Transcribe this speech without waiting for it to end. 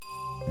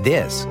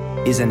This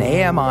is an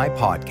AMI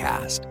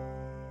podcast.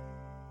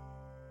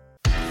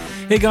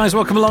 Hey guys,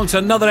 welcome along to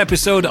another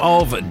episode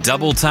of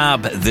Double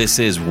Tap. This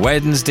is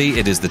Wednesday.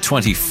 It is the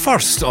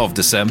 21st of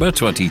December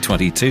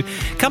 2022.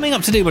 Coming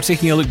up today, we're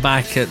taking a look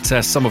back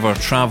at some of our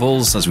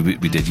travels as we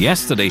did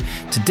yesterday.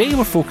 Today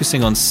we're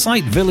focusing on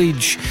Site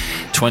Village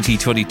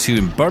 2022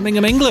 in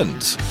Birmingham,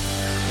 England.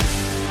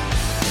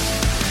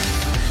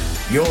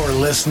 You're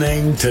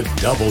listening to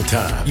Double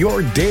Tap,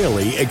 your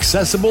daily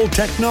accessible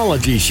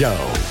technology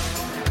show.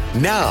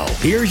 Now,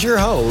 here's your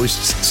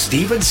hosts,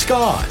 Stephen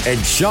Scott and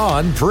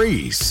Sean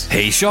Priest.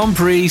 Hey, Sean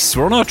Priest,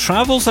 we're on our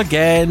travels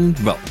again.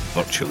 Well,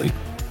 virtually.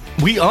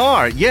 We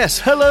are, yes.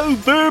 Hello,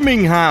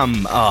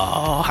 Birmingham.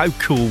 Oh, how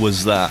cool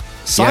was that?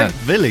 Site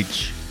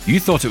Village. You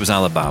thought it was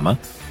Alabama,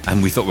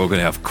 and we thought we were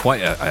going to have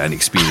quite an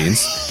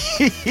experience.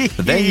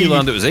 But then you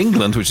learned it was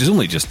England, which is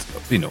only just,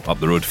 up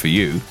the road for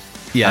you.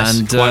 Yes,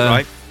 and, quite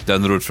right.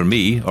 Down the road for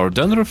me, or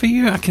down the road for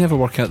you. I can never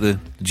work out the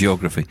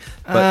geography.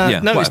 But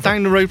no, whatever. it's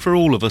down the road for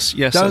all of us.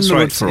 Yes, down that's the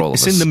right. road for all of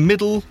us. It's in the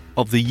middle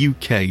of the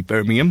UK,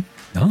 Birmingham.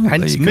 Oh,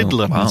 hence there you go.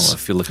 Midlands. Wow, I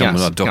feel like I'm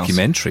in a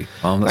documentary.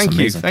 Oh, that's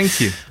amazing.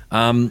 Thank you.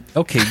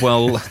 Okay,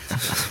 well,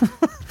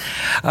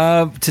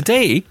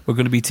 today we're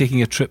going to be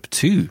taking a trip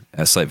to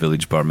Site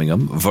Village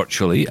Birmingham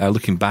virtually,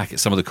 looking back at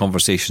some of the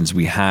conversations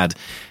we had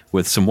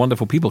with some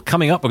wonderful people.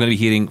 Coming up, we're going to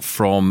be hearing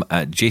from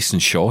Jason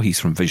Shaw. He's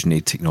from Vision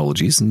Aid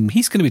Technologies, and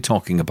he's going to be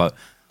talking about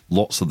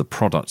lots of the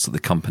products that the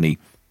company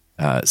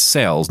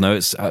sells. Now,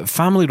 it's a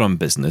family-run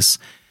business,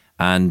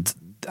 and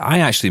I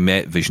actually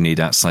met Vision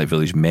Aid at Site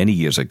Village many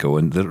years ago,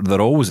 and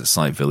they're always at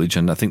Site Village,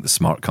 and I think the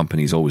smart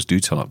companies always do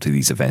turn up to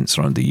these events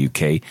around the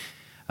UK.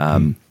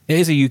 It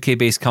is a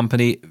UK-based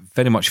company,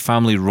 very much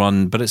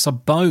family-run, but it's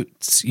about,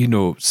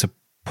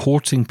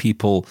 supporting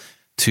people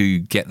to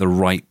get the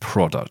right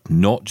product,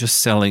 not just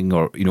selling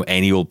or,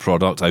 any old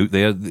product out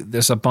there.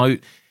 It's about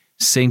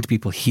saying to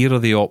people, here are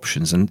the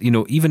options. And,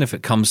 even if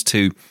it comes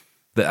to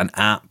that an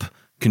app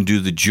can do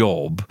the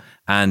job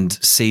and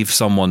save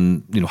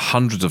someone,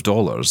 hundreds of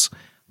dollars,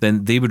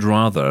 then they would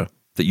rather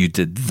that you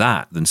did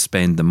that than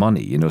spend the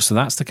money, So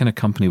that's the kind of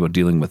company we're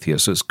dealing with here.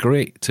 So it's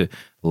great to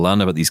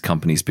learn about these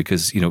companies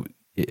because,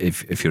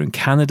 if you're in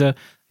Canada,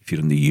 if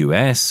you're in the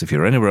US, if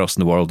you're anywhere else in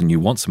the world and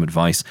you want some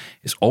advice,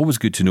 it's always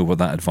good to know where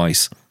that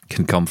advice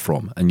can come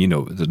from. And,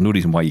 there's no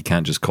reason why you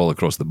can't just call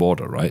across the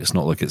border, right? It's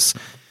not like it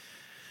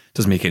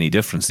doesn't make any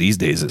difference these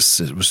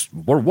days.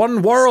 We're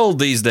one world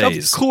these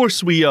days. Of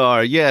course we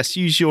are. Yes,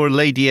 use your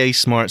Lady A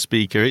smart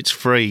speaker. It's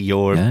free,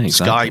 or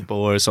exactly. Skype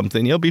or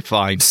something. You'll be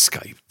fine.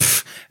 Skype.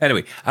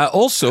 Anyway,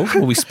 also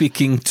we'll be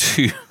speaking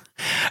to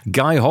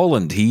Guy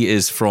Holland. He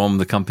is from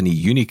the company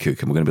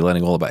Unicook, and we're going to be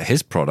learning all about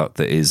his product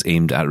that is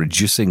aimed at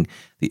reducing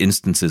the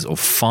instances of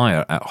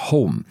fire at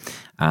home.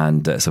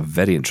 And it's a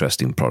very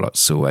interesting product.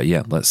 So,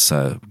 let's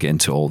get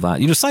into all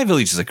that. Site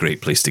Village is a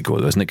great place to go,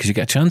 though, isn't it? Because you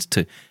get a chance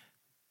to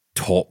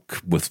talk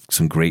with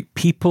some great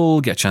people,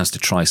 get a chance to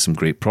try some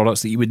great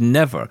products that you would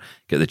never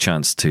get the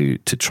chance to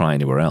try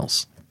anywhere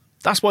else.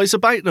 That's what it's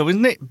about, though,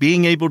 isn't it?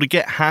 Being able to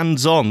get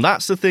hands-on.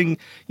 That's the thing.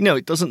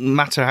 It doesn't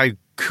matter how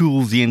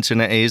cool the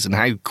internet is and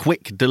how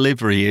quick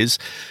delivery is.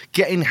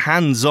 Getting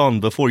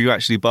hands-on before you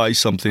actually buy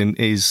something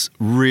is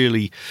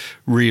really,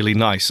 really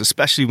nice,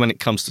 especially when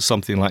it comes to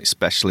something like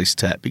specialist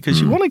tech,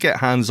 because you want to get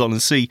hands-on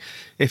and see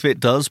if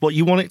it does what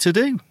you want it to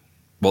do.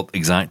 Well,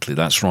 exactly,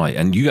 that's right.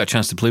 And you got a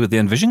chance to play with the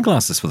Envision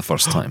glasses for the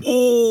first time.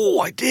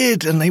 Oh, I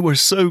did, and they were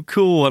so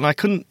cool, and I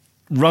couldn't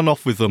run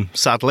off with them,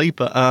 sadly,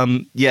 but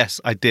yes,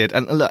 I did.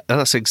 And look,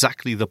 that's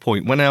exactly the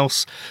point. When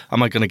else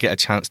am I going to get a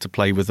chance to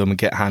play with them and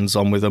get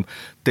hands-on with them?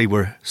 They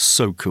were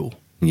so cool.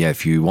 Yeah,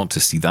 if you want to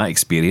see that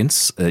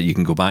experience, you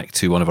can go back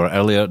to one of our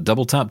earlier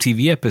Double Tap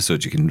TV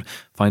episodes. You can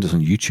find us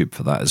on YouTube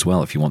for that as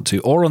well if you want to,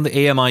 or on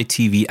the AMI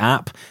TV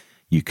app.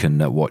 You can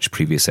watch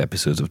previous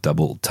episodes of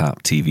Double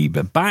Tap TV.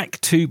 But back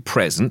to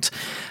present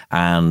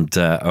and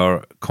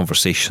our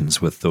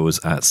conversations with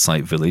those at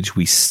Site Village.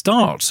 We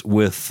start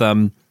with,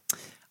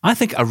 I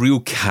think, a real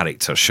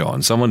character,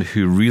 Sean. Someone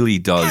who really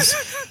does,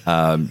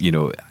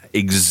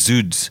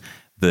 exude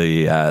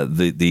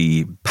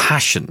the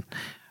passion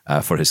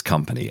for his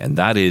company. And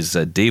that is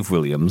Dave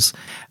Williams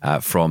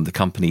from the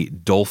company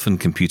Dolphin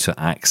Computer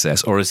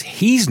Access, or as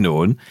he's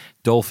known,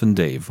 Dolphin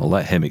Dave. I'll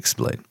let him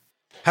explain.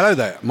 Hello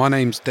there, my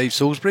name's Dave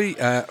Salisbury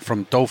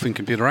from Dolphin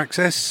Computer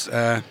Access,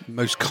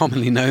 most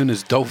commonly known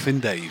as Dolphin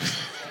Dave.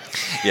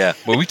 Yeah,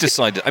 well, we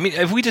decided,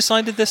 have we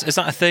decided this? Is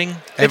that a thing?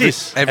 It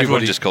is.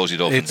 Everyone just calls you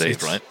Dolphin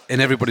Dave, right?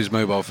 In everybody's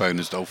mobile phone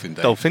as Dolphin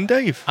Dave. Dolphin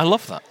Dave. I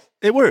love that.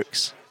 It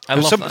works. I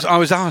love that. I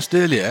was asked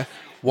earlier,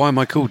 why am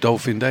I called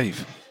Dolphin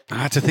Dave? I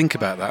had to think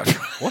about that.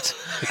 What?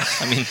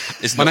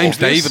 Isn't my name's obvious?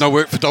 Dave and I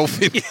work for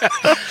Dolphin. Yeah.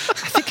 I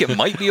think it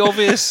might be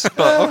obvious,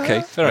 but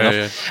okay, fair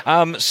enough.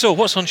 Yeah. So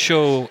what's on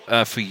show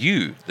for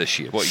you this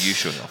year? What are you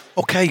showing off?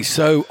 Okay,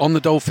 so on the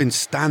Dolphin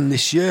stand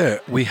this year,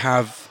 we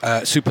have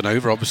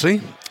Supernova,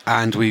 obviously,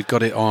 and we've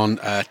got it on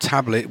a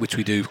tablet, which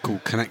we do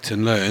called Connect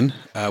and Learn,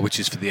 which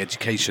is for the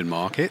education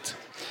market.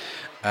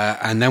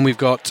 And then we've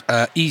got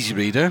Easy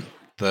Reader,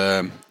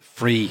 the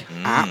free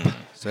app.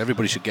 So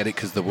everybody should get it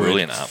because the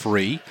Brilliant word app.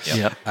 free.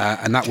 Yep.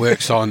 And that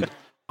works on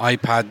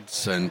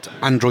iPads and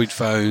Android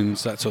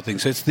phones, that sort of thing.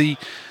 So it's the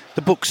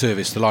book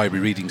service, the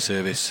library reading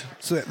service.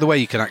 So the way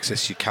you can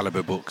access your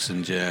Calibre books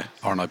and your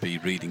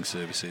RNIB reading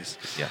services.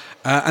 Yeah.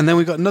 And then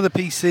we've got another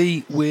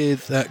PC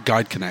with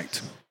Guide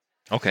Connect.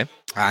 Okay.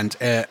 And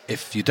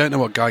if you don't know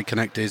what Guide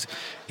Connect is,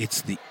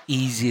 it's the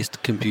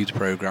easiest computer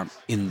program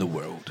in the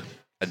world.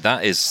 And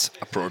that is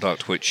a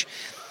product which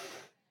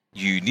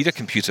you need a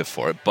computer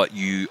for it, but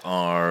you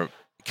are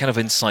kind of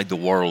inside the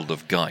world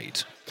of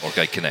Guide or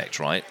Guide Connect,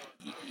 right?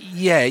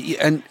 Yeah,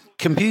 and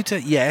computer,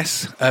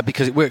 yes,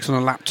 because it works on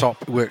a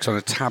laptop, it works on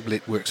a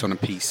tablet, works on a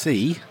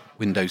PC,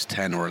 Windows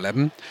 10 or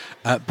 11.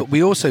 But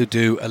we also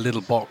do a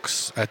little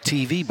box, a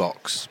TV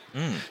box.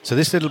 So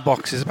this little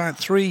box is about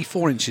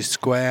 3-4 inches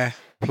square,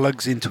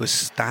 plugs into a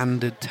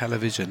standard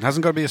television. It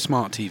hasn't got to be a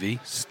smart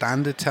TV,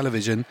 standard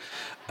television.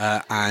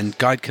 And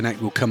Guide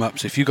Connect will come up.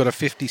 So if you've got a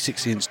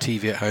 50-60 inch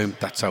TV at home,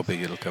 that's how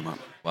big it'll come up.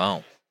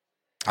 Wow.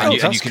 Oh, And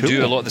you that's can cool.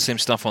 do a lot of the same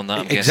stuff on that,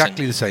 I'm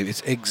Exactly guessing. the same.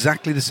 It's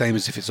exactly the same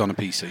as if it's on a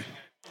PC.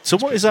 So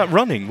what is that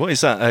running? What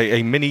is that?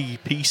 A mini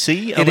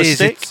PC on It a is.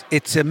 stick?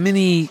 It's a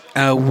mini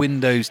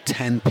Windows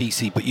 10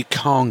 PC, but you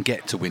can't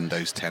get to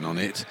Windows 10 on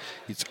it.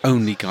 It's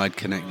only Guide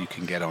Connect you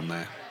can get on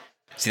there.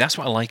 See, that's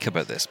what I like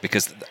about this,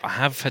 because I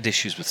have had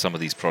issues with some of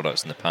these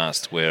products in the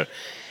past where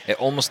it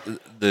almost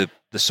the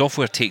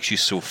software takes you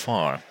so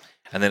far,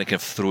 and then it kind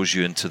of throws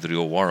you into the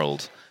real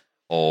world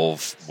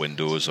of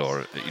Windows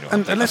or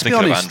And I'm let's be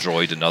thinking of honest,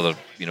 Android and other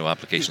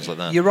applications like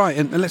that. You're right,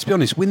 and let's be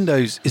honest,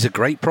 Windows is a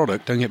great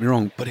product, don't get me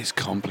wrong, but it's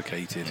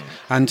complicated.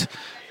 And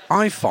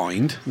I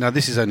find, now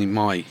this is only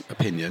my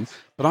opinion,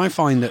 but I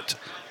find that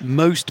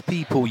most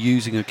people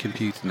using a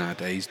computer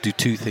nowadays do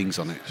two things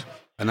on it,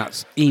 and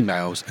that's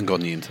emails and go on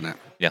the internet.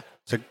 Yeah.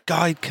 So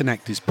Guide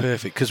Connect is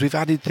perfect because we've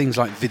added things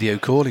like video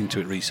calling to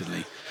it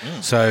recently.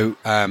 So,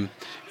 and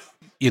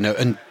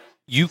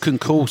you can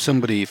call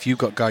somebody, if you've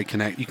got Guide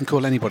Connect, you can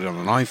call anybody on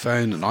an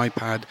iPhone, an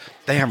iPad.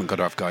 They haven't got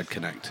to have Guide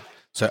Connect.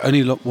 So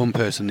only one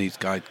person needs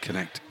Guide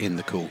Connect in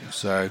the call.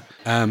 So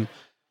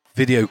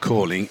video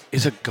calling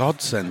is a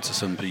godsend to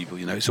some people.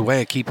 It's a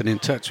way of keeping in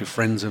touch with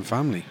friends and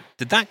family.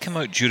 Did that come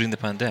out during the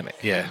pandemic?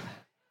 Yeah.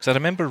 Because I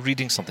remember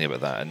reading something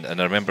about that, and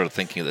I remember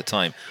thinking at the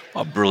time,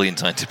 what a brilliant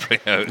time to bring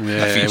out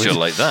Yeah, a it feature was-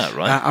 like that,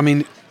 right? I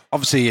mean,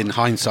 obviously, in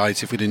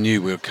hindsight, if we'd have knew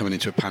we were coming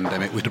into a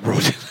pandemic, we'd have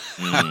brought it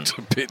out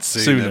a bit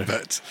sooner.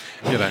 But,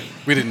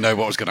 we didn't know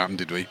what was going to happen,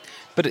 did we?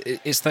 But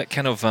it's that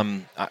kind of,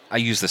 I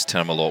use this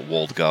term a lot,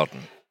 walled garden,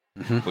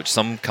 which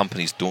some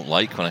companies don't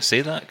like when I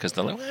say that, because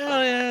they're like,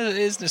 well, yeah, it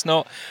is, it's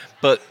not.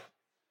 But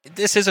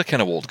this is a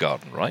kind of walled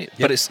garden, right?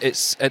 But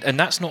it's and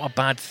that's not a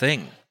bad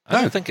thing.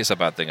 I don't think it's a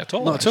bad thing at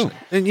all. Not at all.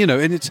 actually.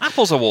 And it's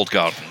Apple's a walled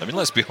garden. I mean,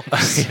 let's be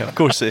honest. Yeah, of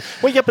course.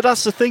 Well, yeah, but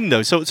that's the thing,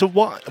 though. So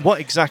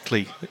what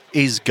exactly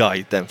is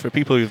Guide then for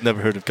people who've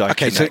never heard of Guide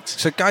okay. Connect?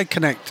 So Guide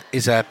Connect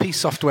is a piece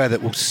of software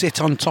that will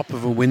sit on top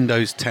of a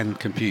Windows 10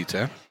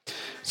 computer.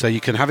 So you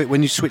can have it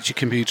when you switch your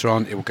computer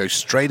on. It will go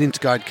straight into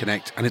Guide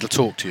Connect and it'll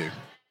talk to you.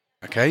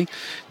 Okay.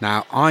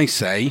 Now I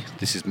say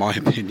this is my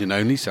opinion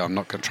only, so I'm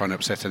not going to try and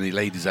upset any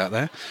ladies out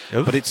there.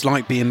 Oh. But it's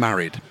like being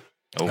married.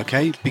 Oh,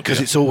 Okay, because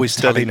yeah. it's always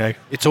Steady telling now.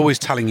 it's always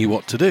telling you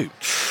what to do.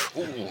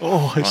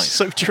 Oh, it's Right.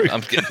 so true.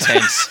 I'm getting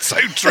tense. So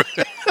true.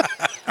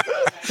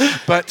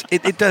 But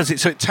it does it.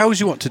 So it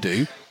tells you what to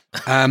do.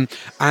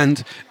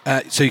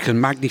 So you can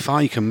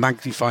magnify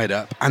it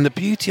up. And the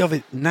beauty of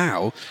it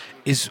now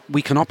is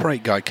we can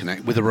operate Guide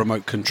Connect with a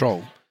remote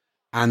control.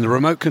 And the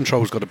remote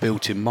control's got a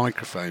built-in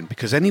microphone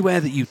because anywhere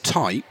that you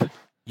type,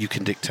 you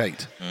can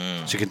dictate.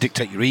 So you can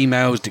dictate your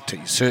emails, dictate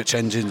your search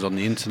engines on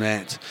the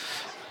internet,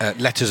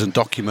 letters and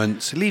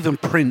documents. It'll even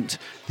print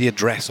the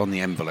address on the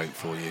envelope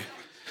for you.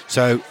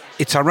 So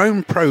it's our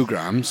own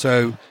program.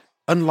 So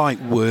unlike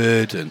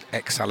Word and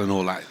Excel and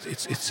all that,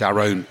 it's our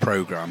own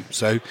program.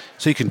 So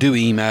you can do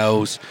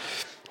emails,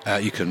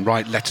 you can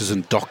write letters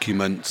and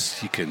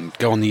documents, you can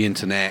go on the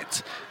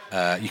internet,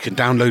 you can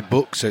download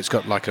books. So it's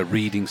got like a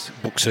reading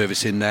book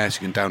service in there.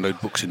 So you can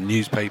download books and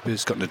newspapers.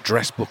 It's got an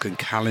address book and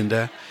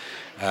calendar.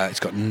 It's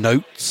got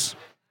notes.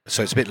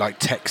 So it's a bit like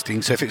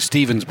texting. So if it's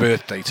Stephen's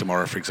birthday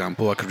tomorrow, for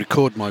example, I could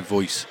record my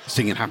voice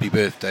singing happy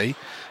birthday,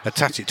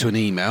 attach it to an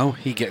email.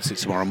 He gets it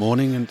tomorrow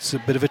morning, and it's a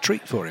bit of a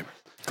treat for him.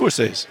 Of course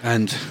it is.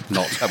 And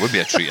not. That would be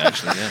a treat,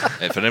 actually. Yeah.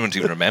 If anyone to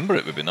even remember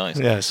it, would be nice.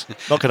 Yes,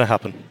 not going to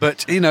happen.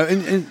 But, and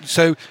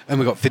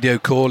we've got video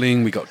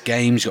calling, we've got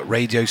games, you've got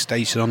radio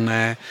station on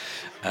there,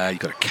 you've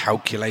got a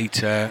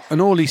calculator,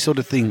 and all these sort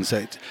of things.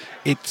 So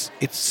it's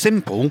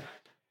simple,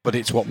 but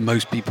it's what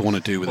most people want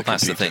to do with Well, a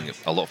that's computer. the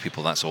thing. A lot of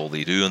people, that's all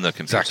they do on their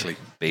computer. Exactly.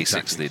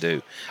 Basics Exactly. they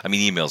do. I mean,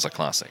 email's a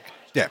classic.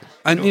 Yeah,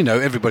 and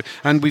everybody,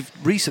 and we've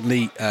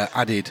recently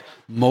added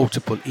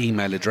multiple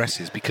email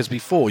addresses because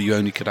before you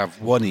only could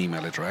have one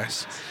email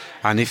address,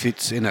 and if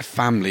it's in a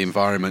family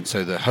environment,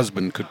 so the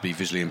husband could be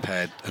visually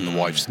impaired and the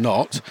wife's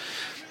not,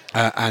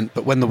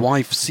 but when the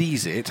wife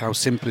sees it, how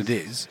simple it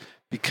is,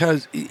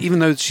 because even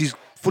though she's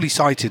fully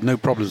sighted, no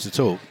problems at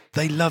all,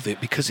 they love it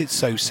because it's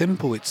so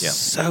simple. It's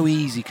so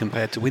easy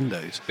compared to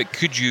Windows. But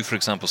could you, for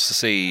example,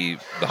 say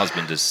the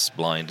husband is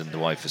blind and the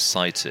wife is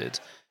sighted,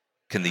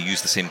 can they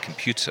use the same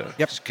computer?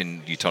 Yep.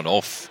 Can you turn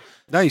off?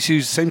 No, you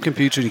use the same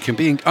computer and you can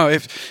be in...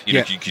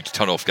 You could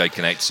turn off Guide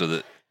Connect so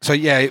that... So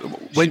yeah,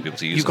 when be able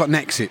to use you've got an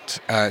exit,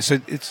 so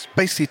it's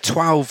basically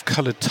 12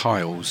 coloured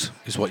tiles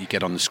is what you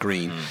get on the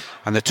screen,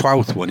 and the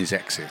 12th one is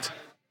exit.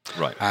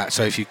 Right.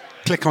 So if you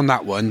click on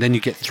that one, then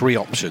you get 3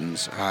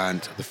 options,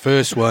 and the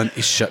first one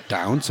is shut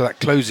down, so that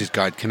closes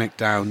Guide Connect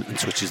down and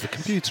switches the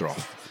computer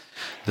off.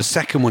 The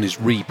second one is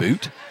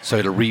reboot, so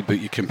it'll reboot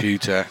your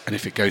computer, and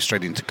if it goes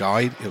straight into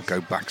Guide, it'll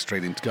go back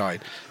straight into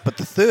Guide. But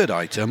the third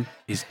item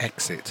is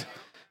exit.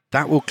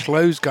 That will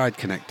close Guide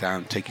Connect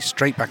down, take you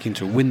straight back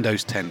into a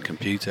Windows 10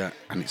 computer,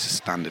 and it's a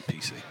standard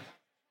PC.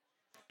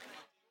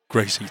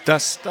 Gracie,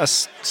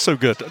 that's so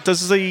good.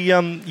 Does the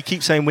you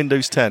keep saying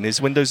Windows 10?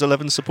 Is Windows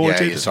 11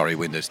 supported? Yeah, sorry,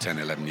 Windows 10,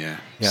 11, yeah.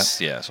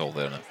 It's all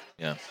there now.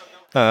 Yeah.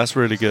 Oh, that's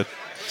really good.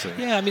 So.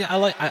 Yeah, I mean,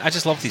 I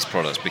just love these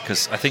products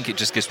because I think it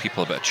just gives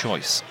people a bit of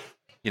choice.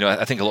 You know,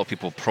 I think a lot of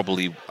people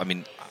probably, I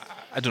mean,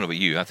 I don't know about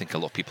you, I think a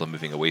lot of people are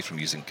moving away from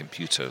using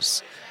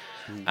computers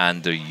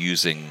and they're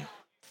using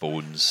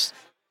phones,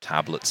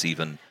 tablets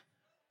even,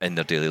 in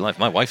their daily life.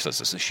 My wife does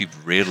this, and she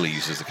rarely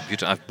uses the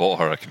computer. I've bought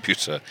her a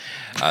computer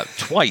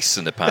twice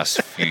in the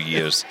past few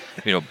years.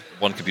 You know,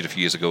 one computer a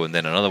few years ago and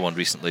then another one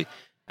recently,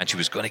 and she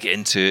was going to get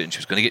into it, and she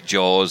was going to get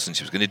JAWS, and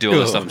she was going to do all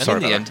this stuff. I'm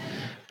sorry and in the end...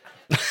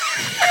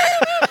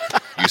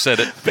 You said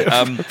it. Bit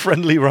of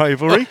friendly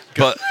rivalry.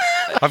 But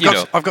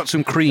I've got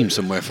some cream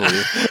somewhere for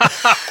you.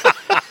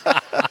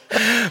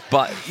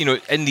 But, you know,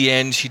 in the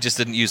end, she just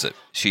didn't use it.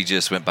 She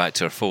just went back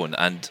to her phone.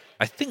 And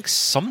I think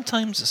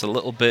sometimes it's a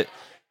little bit...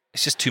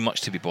 It's just too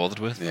much to be bothered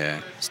with.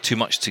 Yeah. It's too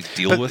much to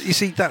deal with. You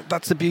see,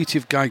 that's the beauty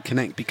of Guide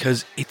Connect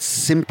because it's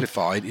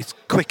simplified, it's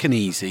quick and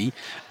easy,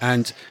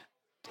 and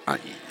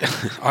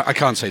I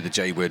can't say the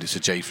J word, it's a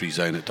J-free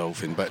zone at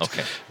Dolphin,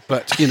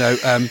 but you know,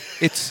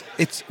 it's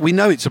we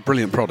know it's a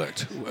brilliant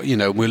product. You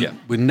know, we'll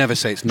never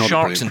say it's not Sharks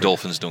a brilliant and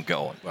product. Dolphins don't get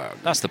on. Well,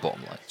 that's the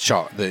bottom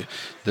line.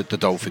 The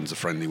Dolphins are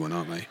friendly one,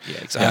 aren't they?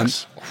 Yeah,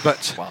 exactly.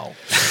 But wow.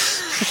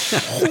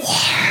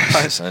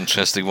 That's an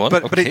interesting one.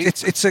 But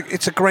it's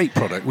a great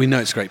product. We know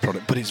it's a great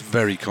product, but it's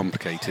very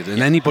complicated.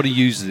 And anybody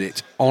uses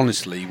it,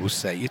 honestly, will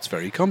say it's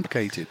very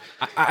complicated.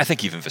 I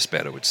think even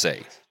Vespera would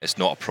say it's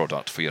not a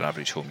product for your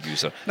average home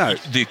user. No.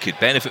 They could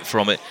benefit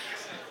from it,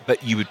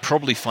 but you would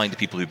probably find the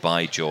people who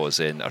buy JAWS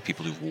in are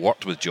people who've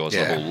worked with JAWS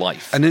their whole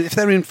life. And if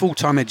they're in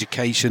full-time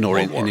education or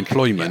in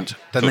employment,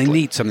 then totally. they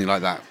need something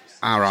like that.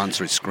 Our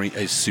answer is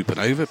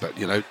Supernova, but,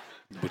 you know,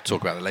 we'll talk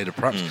about that later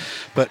perhaps.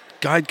 But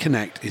Guide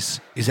Connect is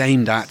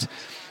aimed at,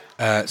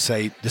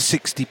 say, the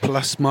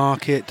 60-plus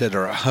market that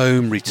are at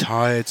home,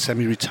 retired,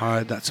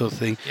 semi-retired, that sort of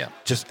thing. Yeah.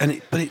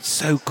 But it's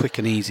so quick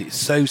and easy. It's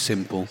so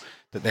simple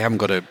that they haven't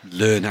got to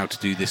learn how to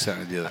do this, that,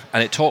 and the other.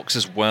 And it talks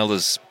as well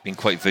as being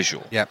quite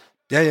visual. Yeah.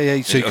 Yeah.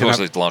 So you can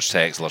have large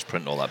text, large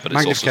print, and all that, but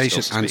magnification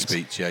it's also and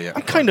speech. Yeah.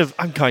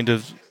 I'm kind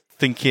of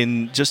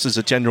thinking just as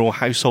a general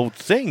household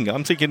thing.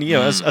 I'm thinking, you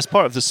know, as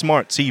part of the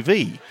smart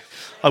TV,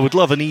 I would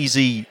love an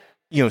easy,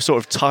 you know, sort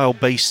of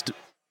tile-based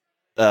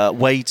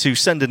way to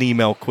send an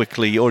email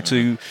quickly or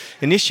to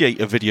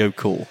initiate a video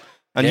call.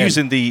 And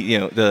using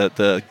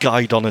the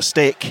guide on a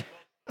stick,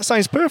 that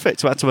sounds perfect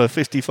to add to a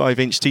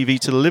 55-inch TV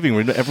to the living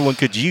room that everyone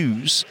could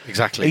use.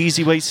 Exactly. An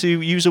easy way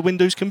to use a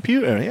Windows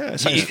computer. Yeah, it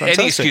sounds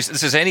fantastic.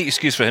 This is any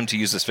excuse for him to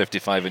use this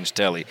 55-inch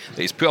telly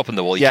that he's put up on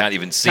the wall. You can't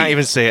even see. Can't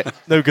even see it.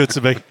 No good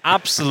to me.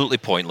 Absolutely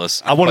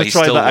pointless. I want to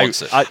try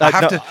that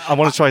out. I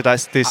want to try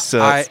this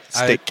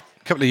stick.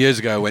 A couple of years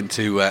ago, I went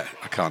to, I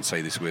can't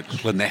say this word,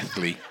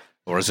 Llanelli,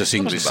 or as us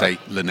English say,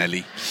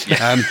 Llanelli,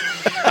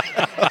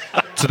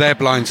 to their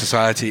blind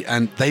society,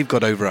 and they've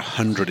got over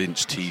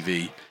 100-inch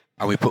TV,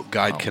 and we put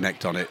Guide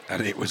Connect on it,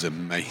 and it was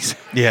amazing.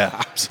 Yeah.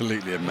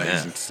 Absolutely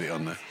amazing to see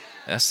on there.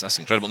 That's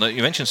incredible. Now,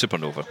 you mentioned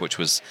Supernova, which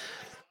was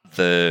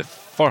the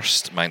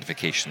first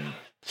magnification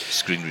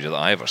screen reader that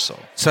I ever saw.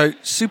 So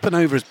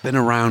Supernova has been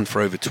around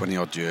for over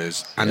 20-odd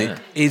years, and it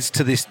is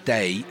to this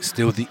day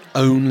still the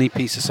only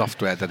piece of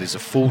software that is a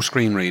full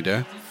screen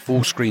reader,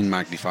 full screen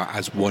magnifier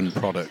as one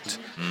product.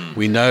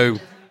 We know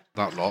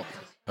that lot.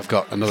 I've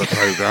got another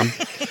program,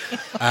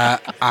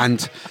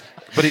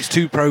 but it's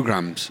 2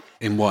 programs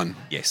in one.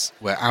 Yes.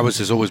 Where ours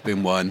has always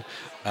been one.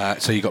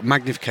 So you've got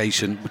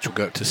magnification, which will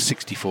go up to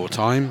 64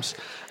 times.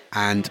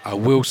 And I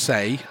will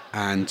say,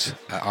 and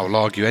I'll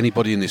argue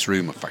anybody in this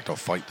room, in fact, I'll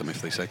fight them if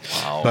they say,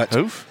 but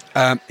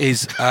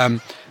it's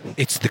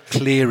the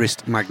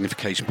clearest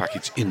magnification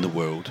package in the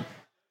world.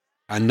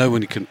 And no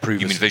one can prove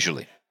it. You mean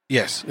visually?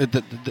 Yes.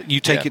 You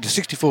take it to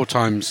 64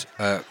 times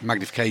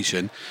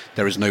magnification,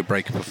 there is no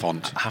break up of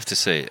font. I have to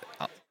say,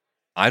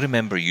 I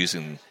remember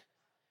using,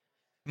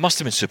 it must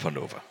have been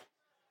Supernova,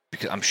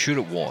 because I'm sure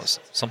it was.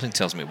 Something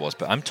tells me it was,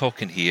 but I'm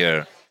talking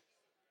here,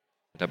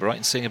 would I be right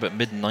in saying about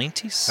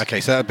mid-90s?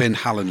 Okay, so that would have been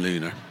Hal and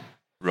Lunar.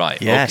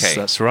 Right, yes, okay.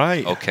 That's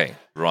right. Okay,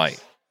 right.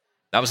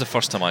 That was the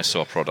first time I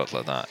saw a product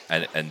like that,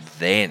 and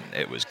then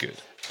it was good.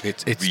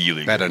 It's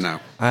Really better good.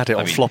 now. I had it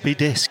on mean- floppy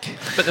disk.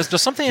 But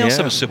there's something else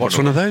Yeah. about Supernova. What's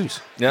one of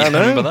those? Yeah, I know.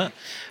 Remember that?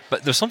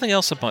 But there's something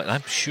else about.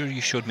 I'm sure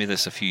you showed me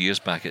this a few years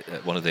back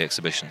at one of the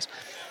exhibitions.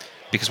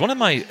 Because one of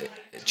my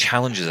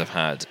challenges I've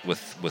had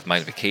with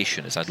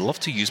magnification is I'd love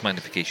to use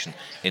magnification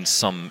in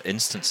some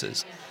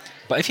instances,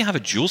 but if you have a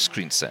dual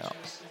screen setup,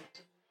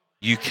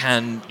 you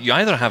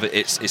either have it.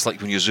 It's like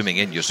when you're zooming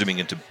in, you're zooming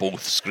into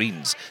both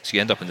screens, so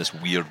you end up in this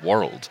weird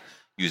world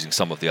using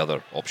some of the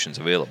other options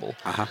available.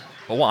 Uh-huh.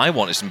 But what I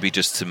want is to be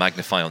just to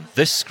magnify on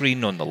this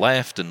screen on the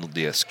left and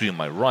the screen on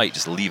my right,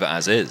 just leave it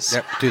as is.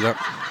 Yep, do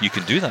that. You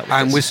can do that with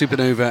And this. with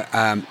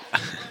Supernova,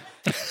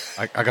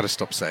 I got to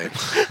stop saying.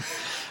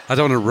 I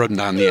don't want to run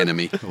down the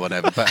enemy or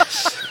whatever, but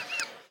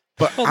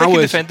Well, they can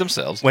defend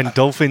themselves. When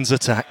dolphins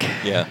attack.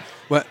 Yeah.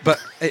 But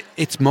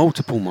it's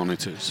multiple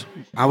monitors.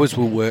 Ours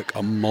will work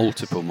on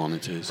multiple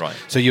monitors. Right.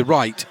 So you're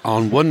right.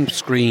 On one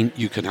screen,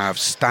 you can have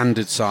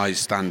standard size,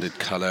 standard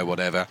color,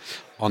 whatever.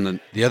 On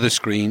the other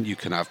screen, you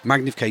can have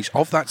magnification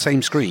of that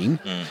same screen,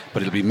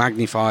 but it'll be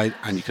magnified,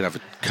 and you can have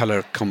a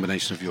color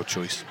combination of your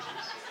choice.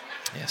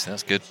 Yes,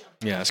 that's good.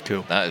 Yeah, that's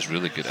cool. That is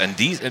really good. And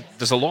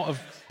there's a lot of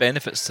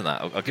benefits to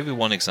that. I'll give you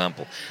one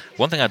example.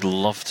 One thing I'd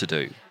love to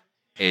do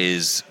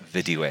is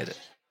video edit.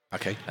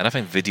 Okay. And I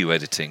find video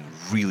editing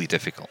really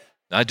difficult.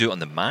 Now, I do it on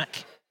the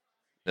Mac.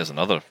 There's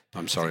another.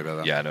 I'm sorry about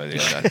that. Yeah, I know.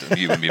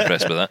 You wouldn't be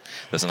impressed with that.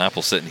 There's an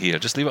Apple sitting here.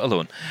 Just leave it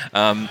alone.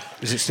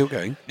 Is it still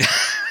going?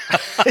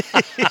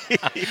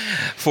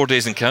 4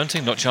 days and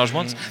counting, not charged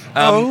once.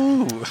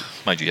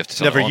 Mind you have to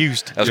turn Never it on.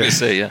 used. I was going to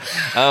say, yeah.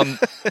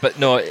 But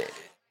no,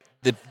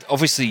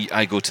 obviously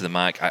I go to the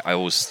Mac. I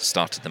always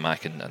started the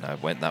Mac and I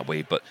went that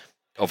way. But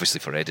obviously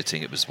for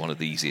editing, it was one of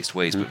the easiest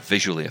ways. But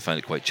visually, I found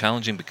it quite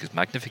challenging because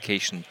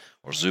magnification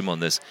or zoom on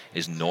this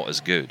is not as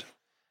good.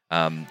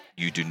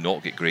 You do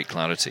not get great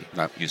clarity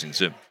using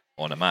zoom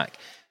on a Mac.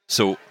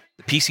 So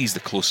the PC is the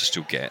closest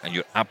you'll get, and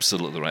you're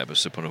absolutely right about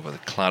Supernova. The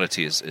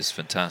clarity is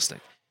fantastic.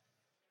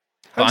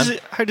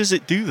 How does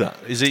it do that?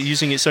 Is it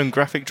using its own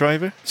graphic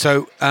driver?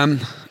 So I'm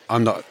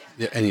not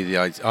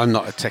I'm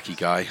not a techie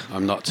guy.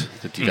 I'm not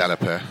the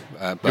developer.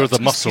 But You're the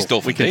muscle. he's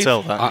Dolphin We can Dave.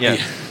 tell that. Yeah.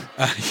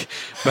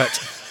 But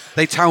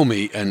they tell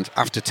me, and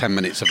after 10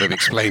 minutes of them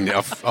explaining it,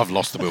 I've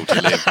lost the will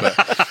to live.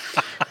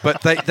 But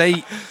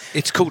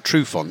it's called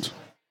TrueFont.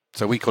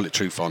 So we call it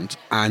TrueFont,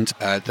 and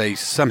they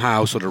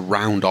somehow sort of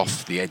round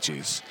off the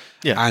edges.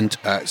 Yeah. And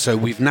so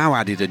we've now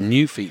added a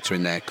new feature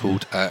in there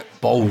called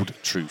Bold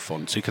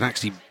TrueFont. So you can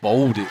actually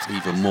bold it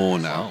even more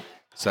now. Wow.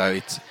 So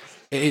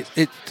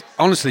it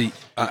honestly,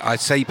 I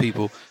say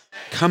people,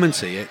 come and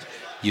see it.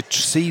 You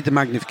see the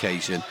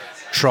magnification.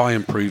 Try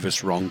and prove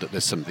us wrong that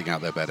there's something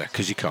out there better,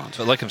 because you can't.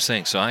 But like I'm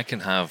saying, so I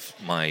can have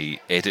my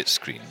edit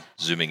screen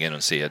zooming in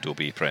on, say,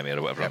 Adobe Premiere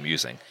or whatever I'm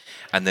using,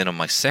 and then on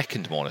my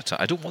second monitor,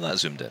 I don't want that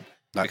zoomed in.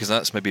 No. Because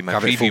that's maybe my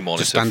Have it preview full-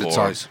 monitor just standard for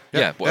size.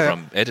 yeah, whatever Yeah.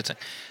 I'm editing.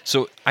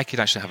 So I could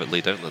actually have it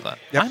laid out like that.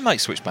 Yep. I might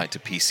switch back to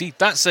PC.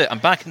 That's it. I'm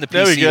back in the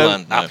There we PC go.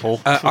 land now.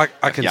 Apple. I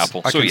can. Yeah,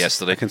 Apple. I So can,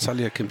 yesterday. I can sell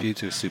you a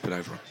computer with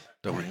Supernova on.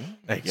 Don't worry.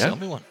 There you Sell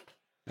go. me one.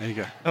 There you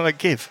go. Oh, like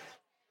give.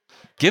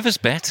 Give us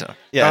better.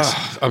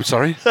 Yes. I'm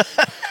sorry.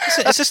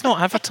 Is this not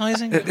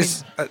advertising?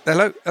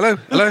 Hello.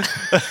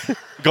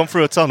 Gone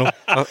through a tunnel.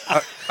 I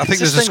think this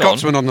there's a thing on?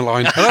 Scotsman on the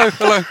line.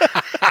 Hello.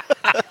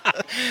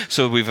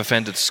 So we've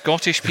offended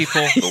Scottish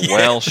people, the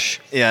Welsh,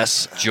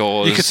 Yes.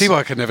 Jaws. You can see why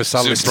I can never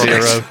sell this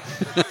Sub-Zero.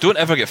 product. Don't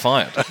ever get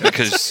fired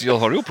because you'll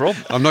have a real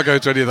problem. I'm not going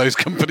to any of those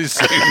companies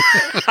soon.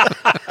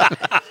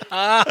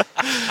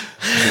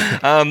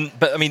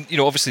 But I mean,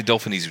 obviously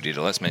Dolphin Easy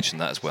Reader. Let's mention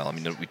that as well. I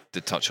mean, we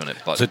did touch on it,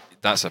 but So-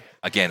 that's a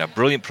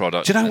brilliant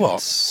product. Do you know and,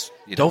 what?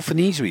 Dolphin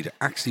Easy Reader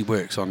actually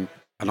works on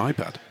an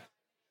iPad.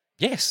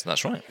 Yes,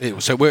 that's right.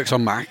 So it works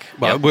on Mac.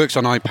 Well, Yep. it works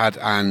on iPad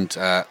and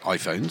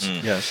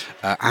iPhones. Yes.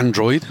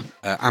 Android,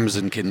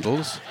 Amazon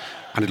Kindles,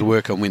 and it'll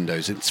work on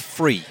Windows. It's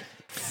free.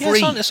 Yeah,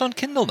 Free. it's on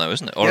Kindle now,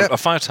 isn't it? Or Yeah.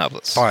 Fire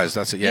tablets. Fires,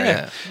 that's it.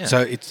 Yeah. Yeah.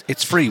 So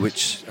it's free,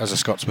 which as a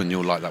Scotsman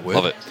you'll like that word.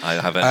 Love it. I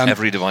have it on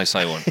every device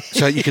I own.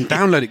 So you can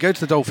download it. Go to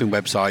the Dolphin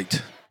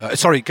website.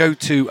 Go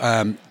to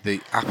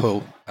the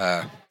Apple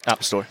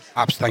App Store.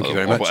 apps. Thank you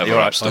very Or much. whatever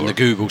app store. On the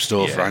Google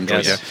Store for Yeah,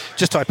 Android. yes. Yeah.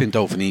 Just type in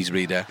Dolphin Easy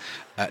Reader.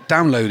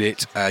 Download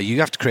it. You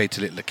have to create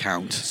a little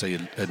account, so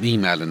an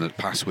email and a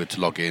password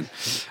to log in.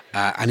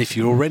 And if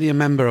you're already a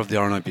member of the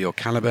RNIB or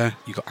Calibre,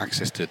 you've got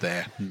access to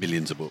their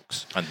millions of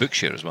books. And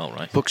Bookshare as well,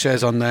 right?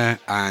 Bookshare's on there,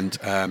 and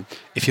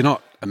if you're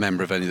not a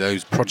member of any of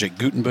those, Project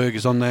Gutenberg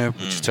is on there,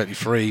 which is totally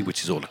free,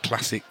 which is all the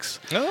classics.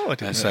 Oh, I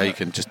didn't know So you that.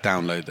 can just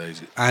download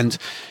those. And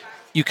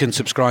you can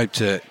subscribe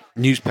to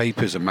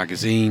newspapers and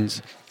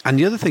magazines. And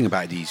the other thing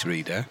about Easy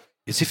Reader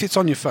is if it's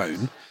on your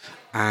phone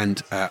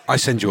and I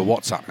send you a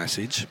WhatsApp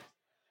message,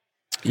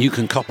 you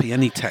can copy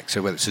any text.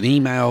 So whether it's an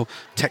email,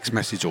 text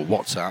message, or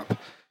WhatsApp,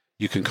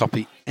 you can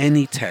copy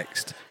any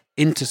text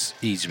into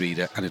Easy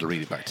Reader and it'll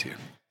read it back to you.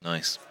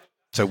 Nice.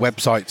 So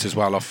websites as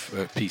well off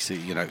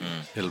PC,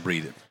 it'll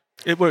read it.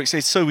 It works.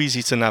 It's so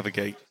easy to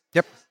navigate.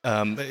 Yep.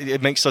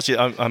 It makes such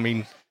a. I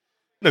mean,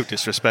 No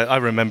disrespect. I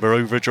remember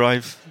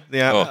Overdrive.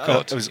 Yeah. Oh,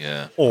 God, it was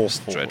yeah. awful.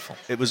 It's dreadful.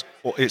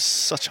 It's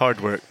such hard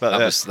work. But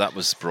That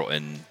was brought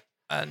in,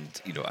 and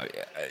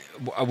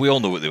we all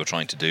know what they were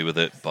trying to do with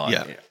it, but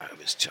Yeah. it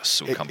was just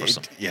so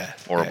cumbersome. Yeah,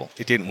 Horrible.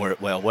 it didn't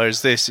work well.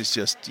 Whereas this is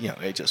just,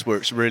 it just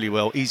works really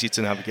well. Easy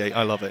to navigate.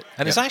 I love it.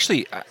 And it's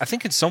actually, I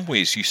think in some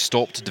ways you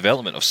stopped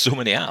development of so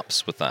many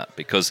apps with that,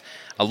 because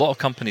a lot of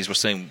companies were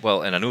saying,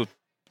 well, and I know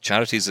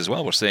charities as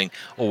well were saying,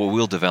 oh, well,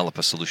 we'll develop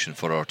a solution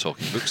for our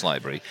Talking Books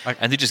library.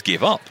 And they just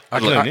gave up. I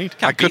Can't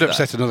could beat that.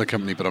 upset another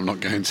company, but I'm not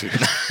going to.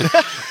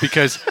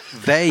 Because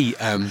they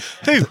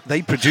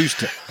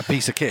produced a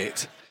piece of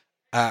kit,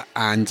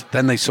 and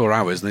then they saw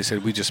ours, and they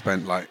said, we just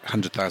spent like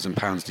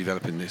 £100,000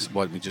 developing this.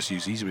 Why don't we just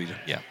use EasyReader?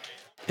 Yeah.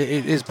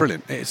 It is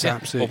brilliant. It's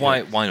absolutely...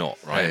 Well, why not,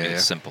 right? Yeah,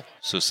 It's simple.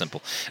 So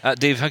simple.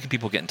 Dave, how can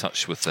people get in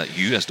touch with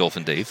you as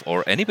Dolphin Dave,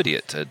 or anybody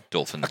at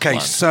Dolphin Okay,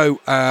 Land?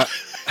 so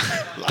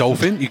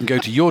Dolphin, you can go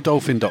to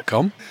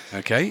yourdolphin.com.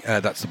 Okay,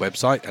 that's the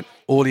website, and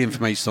all the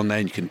information's on there,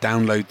 and you can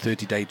download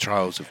 30-day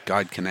trials of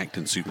Guide Connect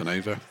and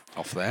Supernova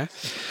off there.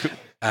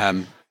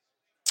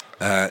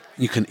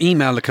 You can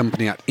email the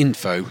company at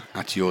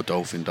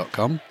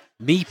info@yourdolphin.com.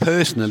 Me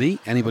personally,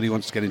 anybody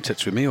wants to get in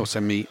touch with me or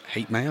send me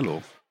hate mail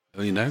or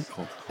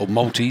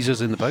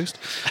Maltesers in the post,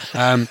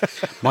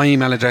 my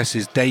email address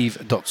is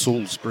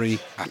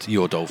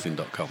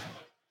dave.salisbury@yourdolphin.com.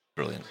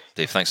 Brilliant.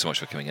 Dave, thanks so much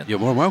for coming in. You're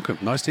more than welcome.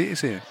 Nice to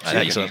see you.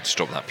 And you just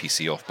drop that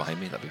PC off behind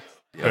me. That'd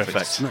be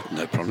Perfect.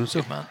 No problem at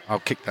all. Good man. I'll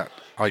kick that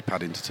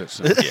iPad into touch.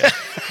 Yeah.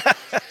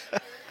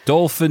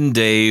 Dolphin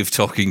Dave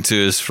talking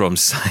to us from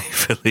Site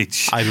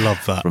Village. I love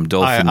that. From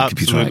Dolphin I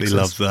Computer absolutely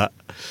Access. love that.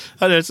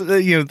 And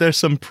there's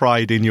some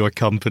pride in your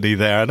company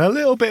there, and a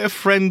little bit of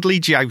friendly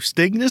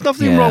jousting. There's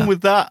nothing Yeah. wrong with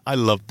that. I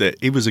loved it.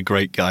 He was a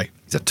great guy.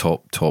 He's a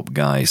top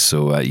guy.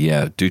 So,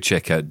 do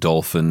check out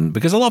Dolphin,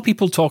 because a lot of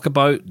people talk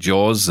about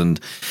JAWS and,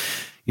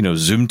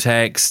 Zoom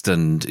Text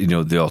and,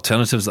 the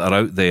alternatives that are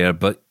out there.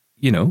 But,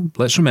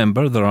 let's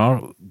remember there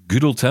are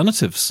good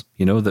alternatives,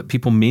 that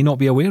people may not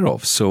be aware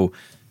of. So,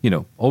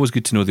 always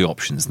good to know the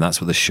options, and that's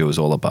what this show is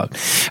all about.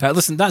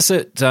 Listen, that's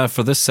it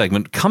for this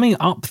segment. Coming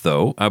up,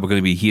 though, we're going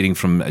to be hearing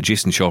from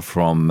Jason Shaw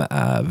from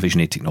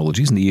Vision 8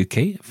 Technologies in the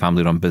UK,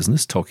 family-run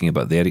business, talking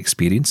about their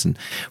experience and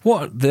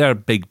what their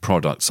big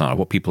products are,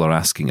 what people are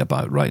asking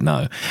about right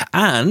now.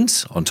 And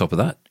on top of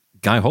that,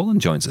 Guy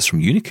Holland joins us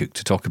from Unicook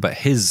to talk about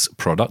his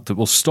product that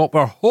will stop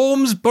our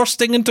homes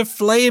bursting into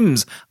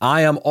flames.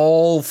 I am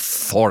all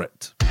for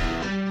it.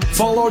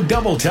 Follow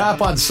Double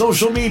Tap on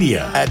social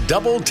media at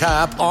Double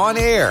Tap On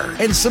Air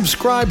and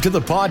subscribe to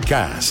the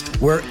podcast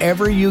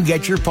wherever you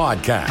get your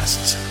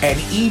podcasts, and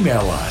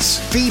email us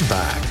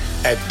feedback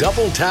at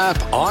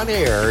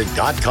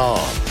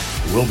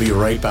doubletaponair.com. We'll be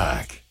right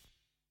back.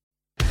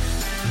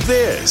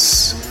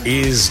 This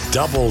is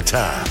Double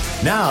Tap.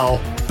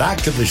 Now, back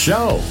to the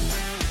show.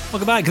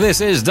 Welcome back. This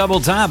is Double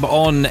Tap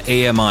on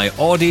AMI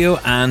Audio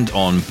and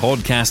on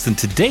podcast. And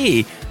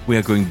today we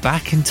are going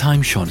back in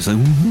time, Sean. It's like,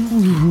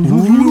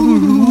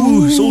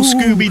 Ooh, it's all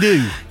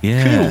Scooby-Doo.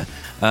 yeah.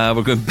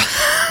 We're going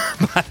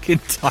back in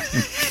time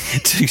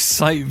to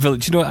Site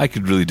Village. You know what? I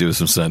could really do with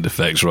some sound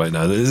effects right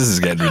now. This is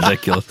getting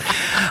ridiculous.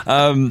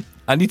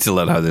 I need to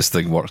learn how this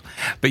thing works.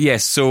 But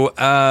yes, so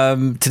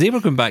today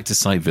we're going back to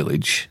Site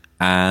Village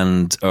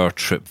and our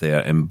trip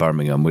there in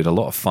Birmingham. We had a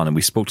lot of fun, and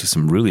we spoke to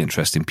some really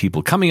interesting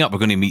people. Coming up, we're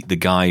going to meet the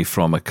guy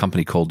from a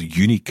company called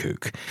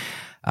Unicook,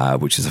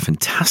 which is a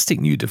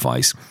fantastic new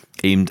device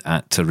aimed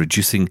at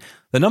reducing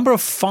the number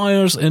of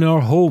fires in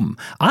our home.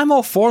 I'm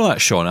all for that,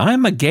 Sean.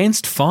 I'm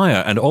against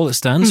fire and all it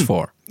stands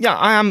for. Yeah,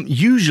 I am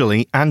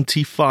usually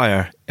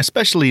anti-fire,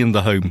 especially in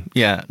the home.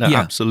 Yeah, no,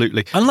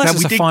 absolutely. Unless Now,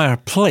 it's we a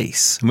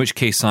fireplace, in which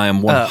case I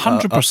am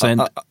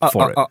 100%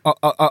 for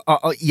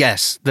it.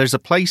 Yes, there's a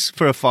place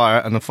for a fire,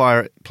 and the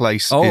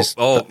fireplace is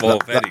very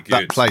that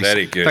good, place.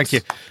 very good. Thank you.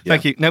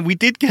 Thank you. Now, we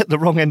did get the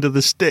wrong end of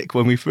the stick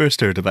when we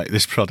first heard about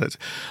this product.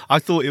 I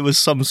thought it was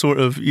some sort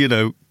of,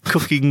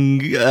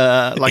 cooking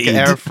like an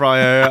air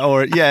fryer,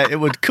 or it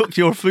would cook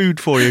your food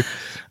for you.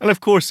 And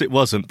of course it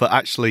wasn't, but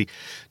actually,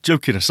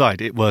 joking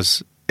aside, it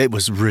was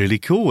really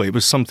cool. It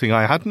was something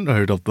I hadn't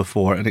heard of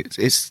before, and it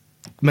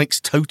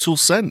makes total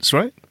sense,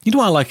 right? You know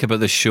what I like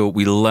about this show?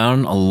 We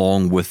learn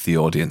along with the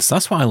audience.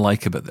 That's what I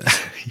like about this.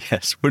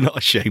 Yes, we're not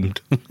ashamed.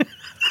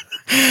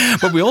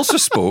 But we also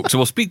spoke, so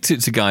we'll speak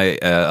to Guy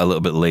a little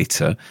bit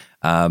later.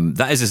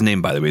 That is his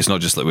name, by the way. It's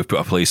not just like we've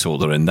put a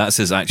placeholder in. That's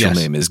his actual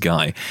name, is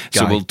Guy.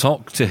 So we'll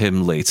talk to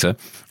him later.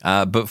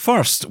 But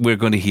first, we're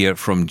going to hear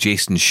from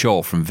Jason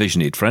Shaw from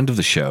Vision 8, friend of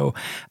the show.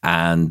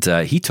 And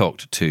he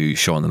talked to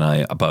Sean and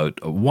I about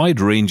a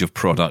wide range of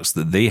products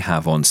that they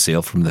have on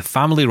sale from the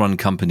family-run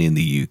company in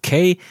the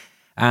UK.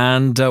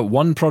 And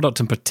one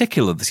product in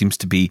particular that seems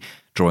to be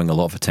drawing a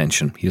lot of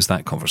attention. Here's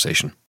that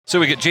conversation. So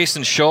we got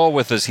Jason Shaw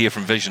with us here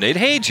from Vision 8.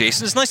 Hey,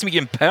 Jason, it's nice to meet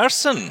you in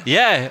person.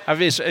 Yeah, I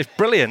mean, it's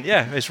brilliant.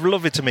 Yeah, it's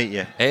lovely to meet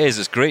you. It is.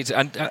 It's great.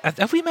 And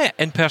have we met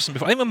in person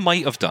before? I think we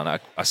might have done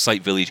a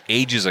Site Village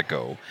ages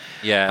ago.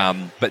 Yeah.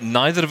 But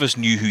neither of us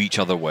knew who each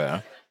other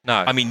were. No.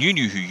 I mean, you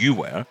knew who you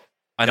were.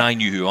 and I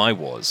knew who I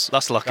was.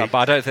 That's lucky. But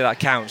I don't think that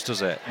counts,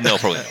 does it? No,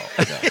 probably not.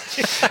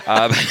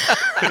 No.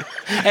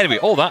 Anyway,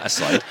 all that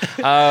aside,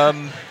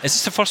 is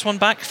this the first one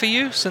back for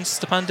you since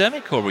the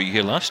pandemic, or were you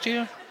here last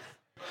year?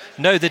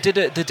 No, they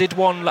did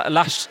one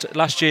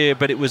last year,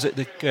 but it was at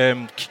the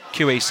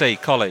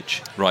QEC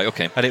College. Right.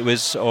 Okay. And it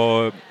was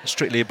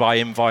strictly by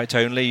invite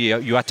only.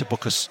 You had to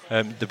book us.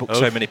 They booked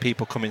so many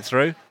people coming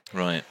through.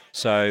 Right.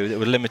 So there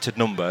were limited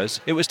numbers.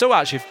 It was still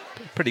actually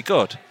pretty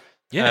good.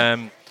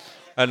 Yeah.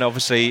 And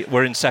obviously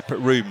we're in separate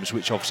rooms,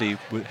 which obviously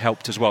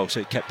helped as well. So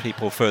it kept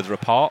people further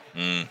apart.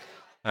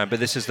 But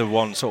this is the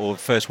one sort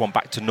of first one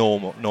back to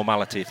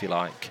normality, if you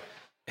like.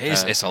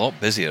 It's a lot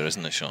busier,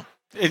 isn't it, Sean?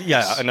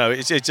 I know.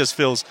 It just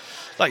feels,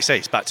 like you say,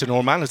 it's back to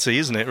normality,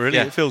 isn't it? Really,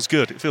 Yeah. It feels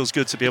good. It feels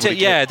good to be able to.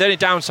 Yeah, the only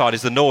downside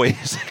is the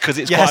noise, because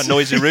it's quite a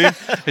noisy room,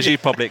 as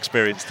you've probably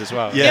experienced as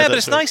well. Yeah, but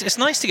that's it's nice. It's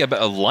nice to get a bit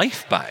of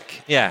life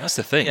back. Yeah. That's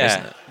the thing, Yeah.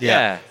 isn't it?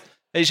 Yeah.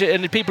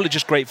 And people are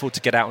just grateful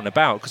to get out and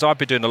about, because I've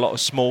been doing a lot of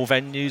small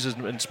venues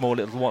and small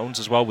little ones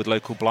as well with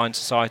local blind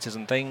societies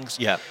and things.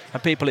 Yeah.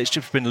 And people, it's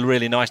just been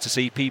really nice to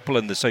see people,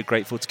 and they're so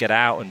grateful to get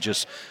out and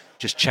just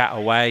chat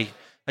away.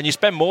 And you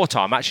spend more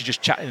time actually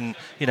just chatting,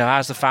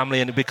 how's the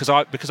family? And because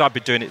I've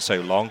been doing it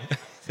so long,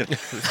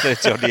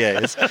 30 odd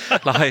years,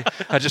 like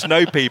I just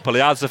know people.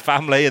 How's the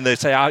family? And they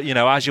say,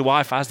 how's your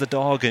wife? How's the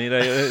dog?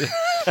 And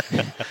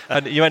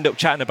and you end up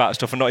chatting about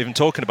stuff and not even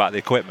talking about the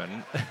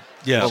equipment.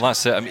 Yeah. Well,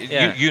 that's it. I mean,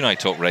 Yeah. you and I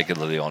talk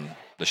regularly on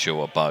the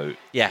show about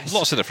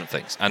lots of different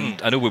things.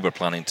 And I know we were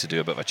planning to do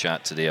a bit of a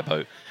chat today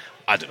about,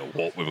 I don't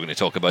know what we were going to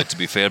talk about, to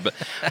be fair, but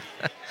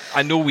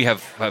I know we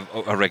have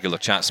a regular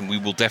chats, and we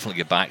will definitely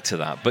get back to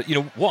that. But,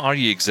 what are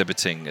you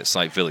exhibiting at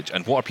Site Village,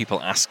 and what are people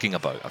asking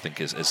about, I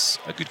think is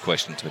a good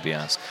question to maybe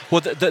ask.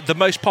 Well, the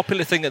most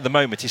popular thing at the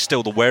moment is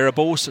still the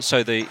wearables.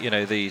 So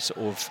the sort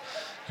of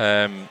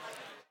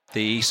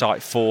the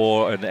eSight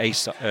 4 and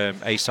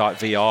A-Sight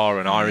VR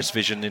and Iris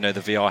Vision, the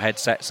VR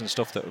headsets and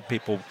stuff that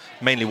people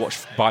mainly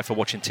buy for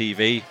watching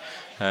TV,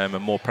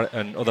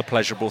 and other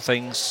pleasurable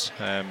things.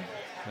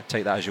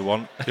 Take that as you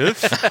want.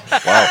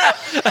 Wow.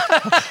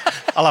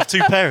 I'll have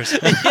 2 pairs.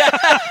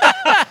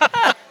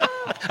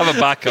 Have a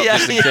backup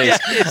just in case.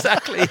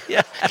 Exactly.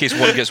 Yeah. In case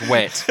one gets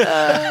wet.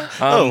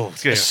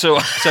 So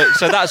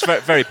that's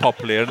very, very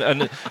popular,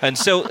 and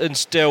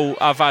still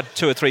I've had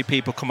 2 or 3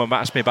 people come and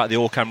ask me about the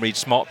Orcam Read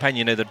Smart Pen,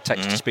 the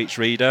text-to-speach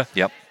reader.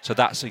 Yep. So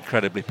that's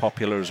incredibly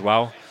popular as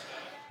well.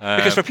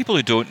 Because for people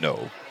who don't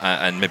know,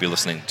 and maybe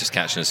listening, just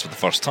catching this for the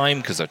first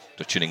time because they're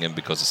tuning in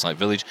because of Site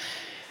Village,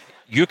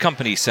 your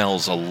company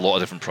sells a lot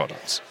of different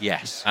products.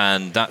 Yes.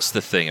 And that's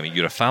the thing. I mean,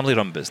 you're a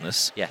family-run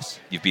business. Yes.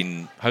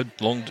 How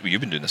long? You've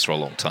been doing this for a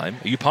long time.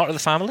 Are you part of the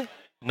family?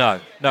 No.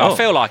 Oh. I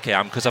feel like I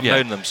am because I've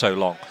known them so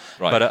long.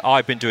 Right. But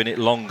I've been doing it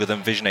longer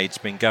than VisionAid's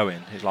been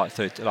going. It's like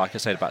I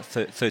said, about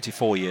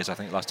 34 years. I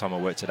think last time I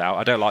worked it out.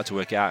 I don't like to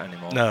work it out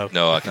anymore.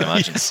 No, I can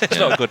imagine. It's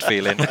not a good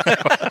feeling.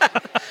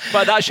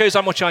 But that shows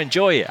how much I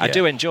enjoy it. I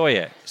do enjoy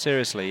it.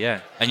 Seriously,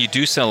 yeah. And you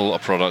do sell a lot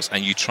of products,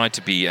 and you try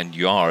to be, and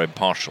you are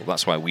impartial.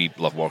 That's why we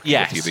love working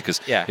with you, because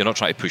you're not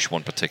trying to push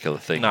one particular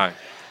thing. No.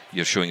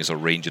 You're showing us a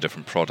range of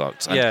different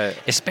products. And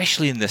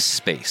especially in this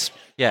space.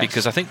 Yes.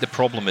 Because I think the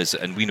problem is,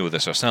 and we know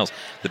this ourselves,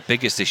 the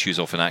biggest issue is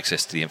often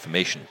access to the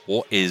information.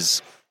 What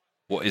is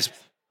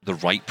the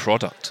right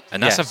product?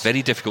 And that's a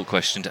very difficult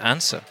question to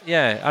answer.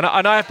 Yeah,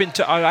 and I have been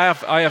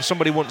I have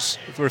somebody once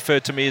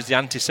referred to me as the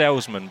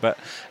anti-salesman, but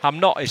I'm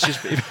not. It's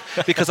just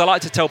because I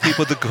like to tell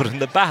people the good and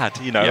the bad.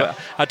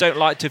 I don't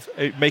like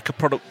to make a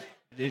product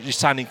just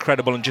sound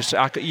incredible and just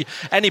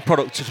any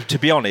product. To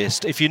be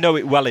honest, if you know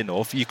it well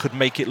enough, you could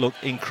make it look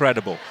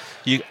incredible.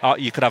 You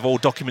could have all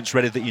documents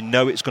ready that you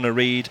know it's going to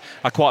read.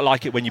 I quite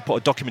like it when you put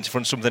a document in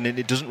front of something and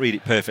it doesn't read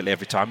it perfectly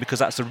every time, because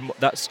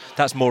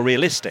that's more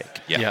realistic.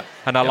 Yeah.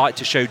 And I like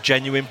to show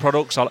genuine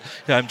products.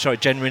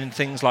 Genuine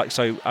things like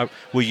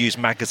we use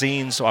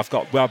magazines. So I've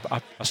got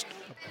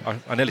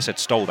I nearly said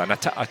stole then.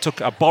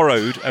 I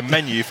borrowed a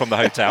menu from the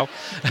hotel.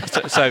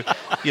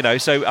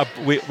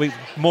 we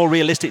more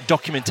realistic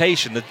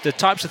documentation, the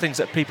types of things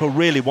that people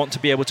really want to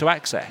be able to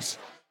access.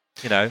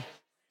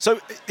 So,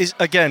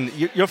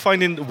 you're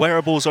finding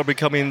wearables are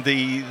becoming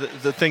the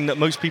thing that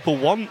most people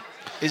want?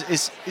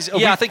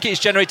 I think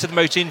it's generated the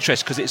most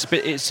interest because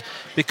it's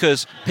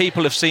because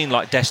people have seen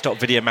like desktop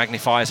video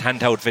magnifiers,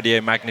 handheld video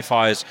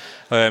magnifiers,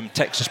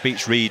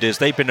 text-to-speech readers.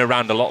 They've been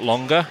around a lot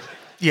longer.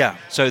 Yeah.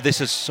 So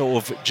this is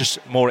sort of just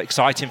more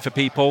exciting for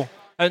people.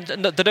 And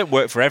they don't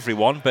work for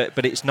everyone,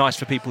 but it's nice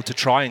for people to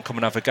try and come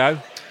and have a go.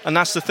 And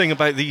that's the thing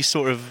about these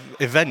sort of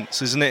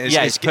events, isn't it?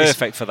 It's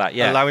perfect for that,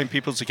 yeah. Allowing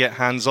people to get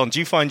hands-on. Do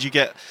you find you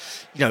get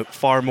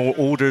far more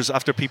orders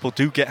after people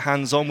do get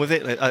hands-on with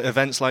it at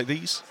events like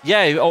these?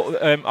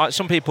 Yeah,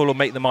 some people will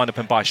make their mind up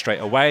and buy straight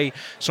away.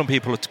 Some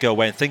people have to go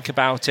away and think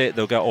about it.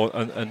 They'll go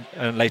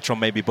and later on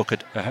maybe book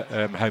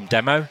a home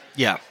demo.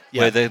 Yeah.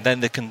 Where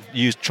they can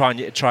try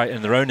it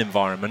in their own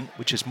environment,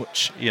 which is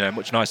much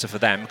nicer for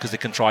them because they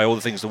can try all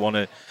the things they want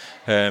to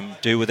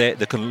do with it.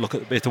 They can look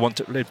at, if they want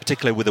to,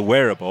 particularly with a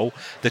wearable,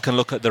 they can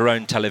look at their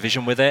own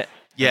television with it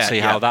and see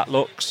how that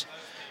looks.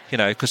 You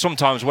know, because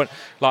sometimes when,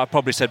 like I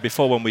probably said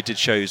before, when we did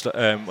shows,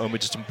 when we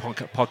did some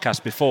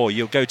podcasts before,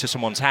 you'll go to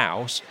someone's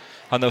house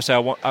and they'll say,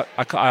 I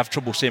have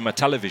trouble seeing my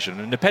television.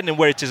 And depending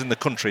where it is in the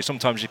country,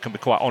 sometimes you can be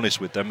quite honest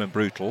with them and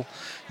brutal.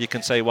 You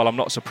can say, well, I'm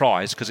not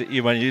surprised, because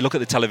when you look at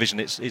the television,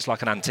 it's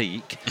like an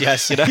antique.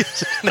 Yes. You know?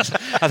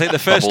 I think the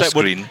first Bubble step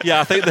screen. would,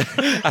 I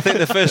think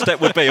the first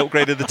step would be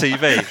upgrading the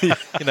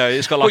TV. You know,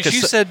 it's got like Which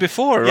you said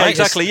before, right? Yeah,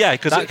 exactly. Yeah,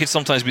 because that could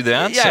sometimes be the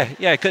answer.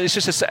 Yeah, because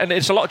it's just and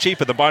it's a lot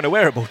cheaper than buying a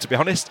wearable, to be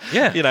honest.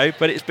 Yeah. You know,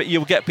 but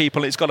you'll get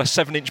people. It's got a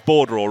 7-inch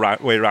border all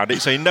way around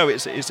it, so you know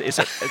it's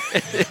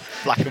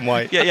Black and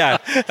white. yeah,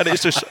 and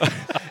it's just.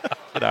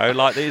 You know,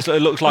 like it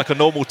looks like a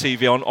normal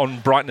TV on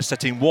brightness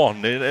setting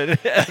 1.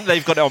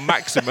 They've got it on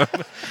maximum.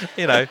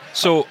 You know,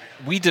 So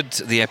we did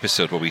the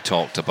episode where we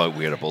talked about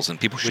wearables, and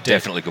people should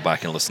definitely go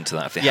back and listen to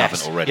that if they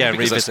haven't already, yeah,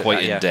 because that's revisit quite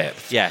that, in yeah.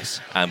 depth. Yes.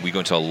 And we go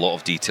into a lot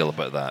of detail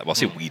about that. Well, I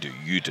say we do,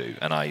 you do,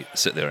 and I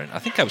sit there and I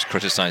think I was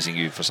criticising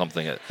you for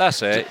something.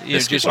 That's it. You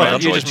This just was an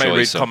Android may read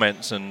choice, so-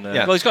 comments and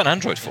Well, he's got an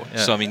Android phone,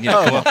 so I mean,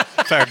 Oh, come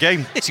on. Fair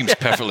game. It seems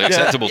perfectly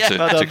acceptable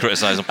to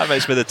criticise him. that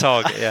makes me the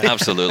target. Yeah.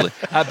 Absolutely.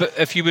 But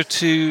if you were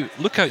to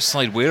look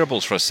outside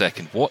wearables for a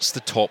second, what's the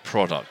top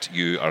product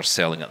you are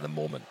selling at the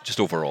moment, just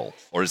overall?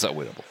 Or is that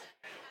wearable?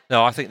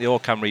 No, I think the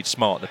Allcam Read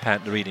Smart,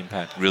 the reading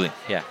pen. Really?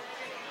 Yeah,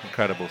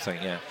 incredible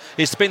thing. Yeah,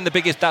 it's been the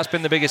biggest. That's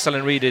been the biggest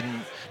selling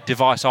reading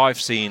device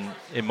I've seen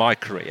in my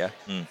career.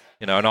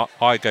 You know, and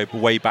I go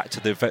way back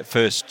to the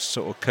first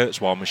sort of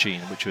Kurzweil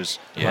machine, which was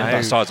around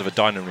the size of a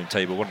dining room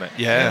table, wasn't it?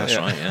 Yeah, That's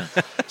right,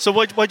 yeah. So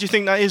why do you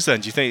think that is then?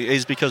 Do you think it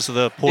is because of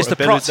the It's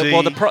portability?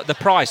 the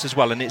price as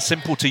well, and it's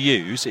simple to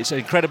use. It's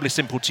incredibly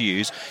simple to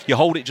use. You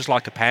hold it just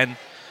like a pen,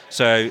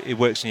 so it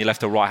works in your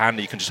left or right hand.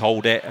 You can just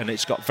hold it, and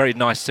it's got very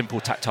nice,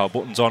 simple tactile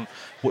buttons on.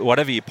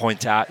 Whatever you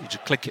point at, you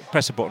just click it,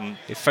 press a button.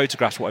 It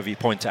photographs whatever you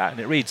point at, and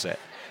it reads it.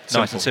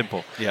 Nice and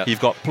simple. Yeah. You've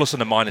got plus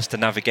and a minus to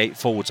navigate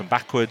forwards and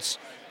backwards,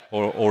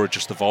 or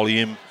adjust the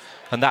volume,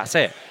 and that's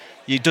it.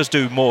 It does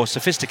do more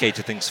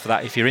sophisticated things for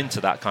that. If you're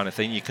into that kind of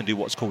thing, you can do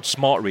what's called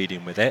smart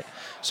reading with it.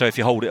 So if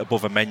you hold it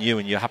above a menu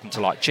and you happen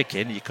to like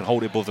chicken, you can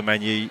hold it above the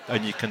menu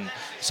and you can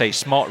say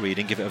smart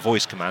reading, give it a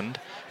voice command.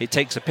 It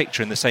takes a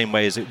picture in the same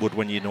way as it would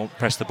when you don't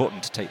press the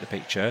button to take the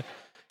picture,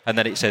 and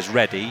then it says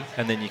ready,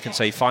 and then you can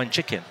say find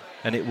chicken,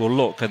 and it will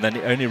look, and then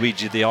it only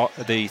reads you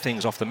the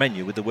things off the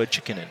menu with the word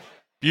chicken in.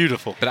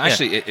 Beautiful. But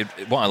actually,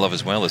 what I love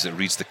as well is it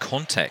reads the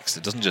context.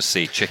 It doesn't just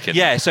say chicken.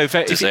 Yeah, so if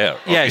dessert.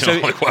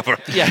 Whatever.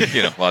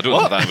 Yeah. Well, I don't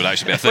know if that would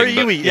actually be a thing. Where are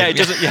you but eating? Yeah, it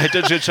doesn't. Yeah, it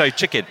doesn't say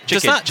chicken.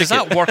 Does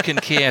that work in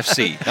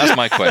KFC? That's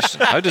my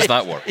question. How does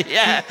that work?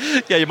 Yeah,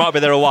 you might be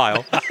there a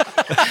while.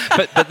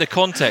 But the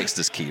context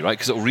is key, right?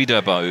 Because it'll read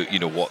about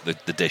what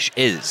the dish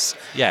is.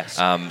 Yes.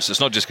 So it's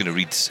not just going to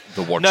read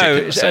the word No, chicken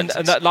in a and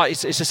sentence. that, like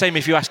it's the same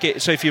if you ask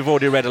it. So if you've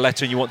already read a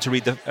letter and you want to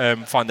read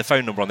find the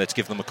phone number on there to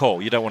give them a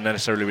call, you don't want to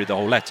necessarily read the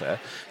whole letter.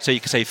 So you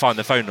can say find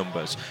the phone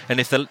numbers, and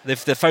if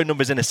the phone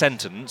number is in a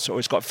sentence or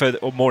it's got further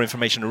or more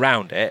information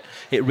around it,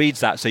 it reads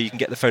that so you can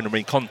get the phone number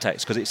in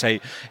context, because it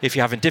say if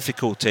you're having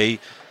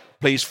difficulty,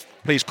 please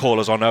call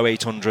us on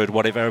 0800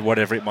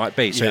 whatever it might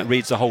be. So it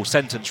reads the whole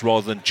sentence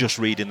rather than just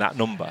reading that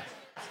number.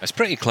 It's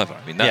pretty clever.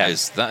 I mean, that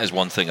is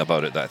one thing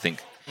about it that I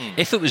think.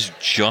 If it was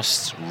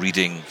just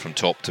reading from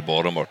top to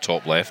bottom or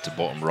top left to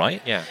bottom right,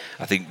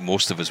 I think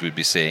most of us would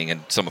be saying,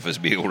 and some of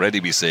us may already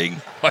be saying,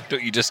 why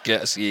don't you just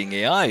get a Seeing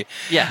AI?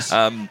 Yes.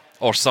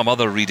 Or some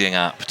other reading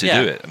app to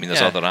do it. I mean,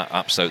 there's other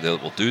apps out there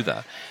that will do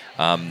that.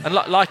 And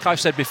like I've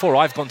said before,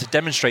 I've gone to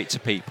demonstrate to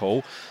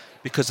people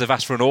because they've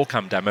asked for an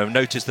Allcam demo and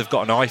noticed they've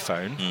got an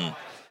iPhone.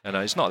 I know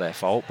it's not their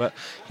fault, but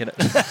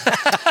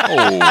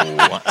Oh,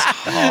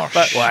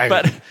 that's harsh.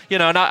 But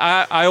and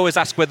I always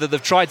ask whether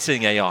they've tried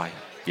Seeing AI.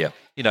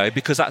 Yeah.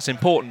 Because that's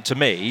important to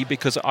me,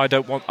 because I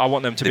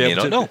want them to be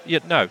able to know.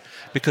 No,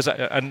 because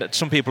and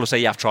some people will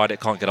say, I've tried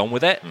it, can't get on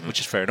with it, which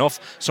is fair enough.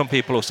 Some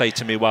people will say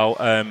to me, well,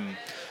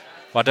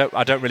 I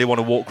don't really want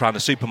to walk around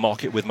the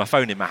supermarket with my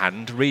phone in my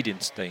hand reading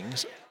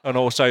things. And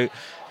also,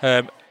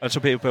 and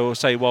some people will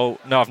say, well,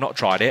 no, I've not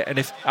tried it. And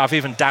if I've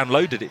even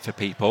downloaded it for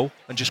people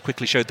and just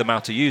quickly showed them how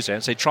to use it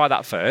and say, try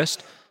that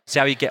first, see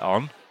how you get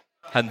on.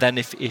 And then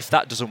if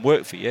that doesn't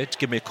work for you, just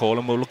give me a call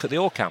and we'll look at the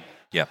Allcam.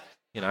 Yeah.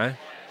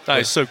 That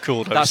is so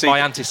cool. Though. That's my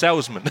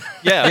anti-salesman.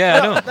 Yeah,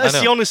 I know. That's I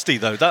know. the honesty,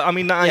 though. That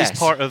Yes. is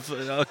part of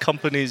a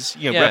company's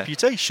Yeah.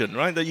 reputation,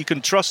 right? That you can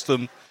trust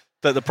them,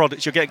 that the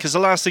products you're getting. Because the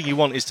last thing you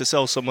want is to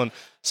sell someone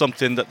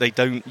something that they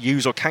don't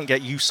use or can't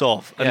get use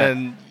of, and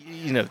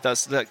then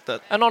that's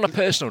that. And on a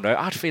personal note,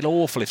 I'd feel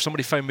awful if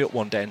somebody phoned me up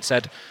one day and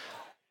said,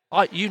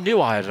 you knew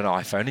I had an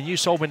iPhone and you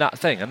sold me that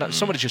thing, and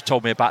somebody just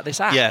told me about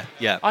this app.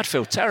 Yeah. I'd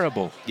feel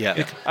terrible.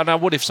 Yeah. And I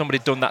would if somebody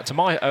had done that to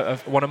my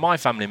one of my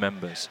family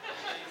members.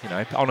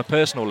 On a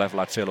personal level,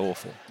 I'd feel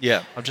awful.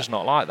 Yeah. I'm just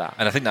not like that.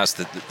 And I think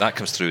that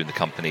comes through in the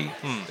company.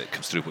 That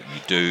comes through what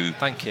you do.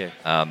 Thank you.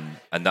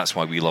 And that's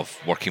why we love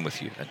working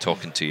with you and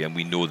talking to you. And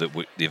we know that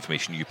the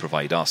information you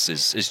provide us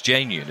is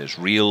genuine, is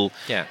real,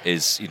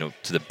 is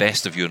to the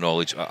best of your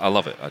knowledge. I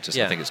love it. I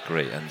think it's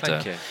great. And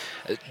Thank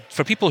you.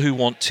 for people who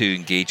want to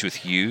engage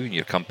with you and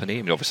your company,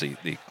 I mean, obviously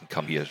they can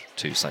come here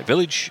to Site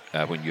Village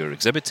when you're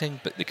exhibiting,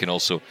 but they can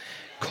also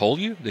call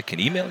you. They can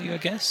email you, I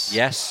guess.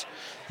 Yes,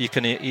 you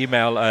can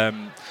email.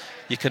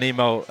 You can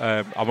email.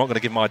 I'm not going to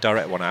give my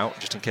direct one out,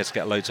 just in case I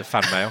get loads of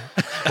fan mail.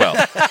 Well,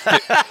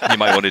 you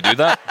might want to do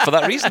that for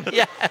that reason.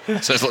 Yeah.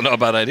 So it's not a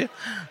bad idea.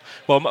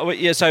 Well,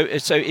 yeah. So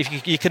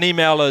if you can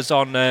email us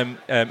on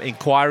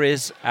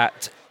inquiries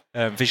at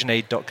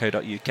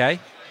visionaid.co.uk.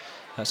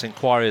 That's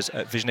inquiries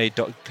at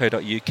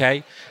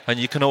visionaid.co.uk, and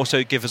you can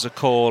also give us a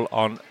call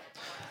on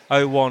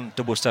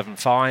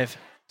 01775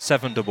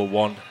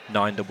 711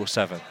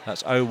 977.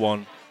 That's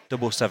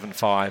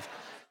 01775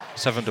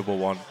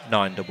 711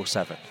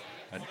 977.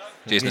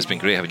 Jason, it's been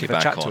great having you Give a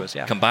back chat on. to us,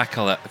 yeah. Come back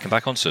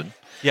on soon.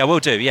 Yeah, we'll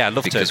do. Yeah,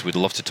 love Because to. we'd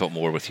love to talk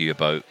more with you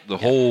about the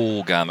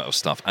whole gamut of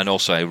stuff, and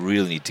also I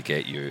really need to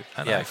get you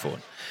an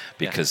iPhone.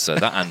 Because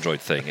that Android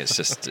thing is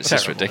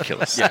just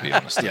ridiculous, to be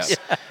honest.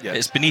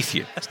 It's beneath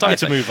you. It's time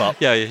to move up.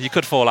 Yeah, you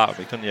could fall out of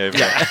me, couldn't you?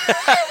 Yeah.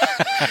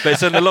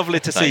 But it's lovely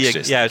to see you.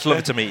 Jason. Yeah, it's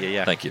lovely to meet you.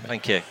 Yeah. Thank you.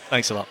 Thank you.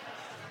 Thanks a lot.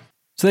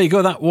 So there you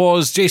go. That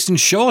was Jason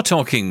Shaw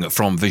talking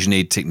from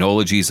VisionAid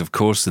Technologies, of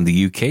course, in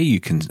the UK.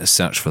 You can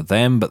search for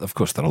them, but of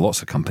course there are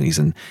lots of companies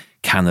in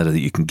Canada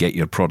that you can get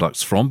your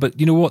products from. But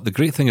you know what? The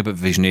great thing about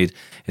VisionAid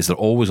is they're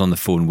always on the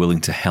phone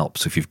willing to help.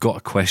 So if you've got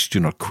a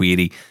question or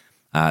query,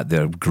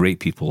 they're great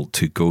people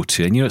to go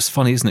to. And you know, it's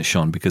funny, isn't it,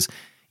 Sean? Because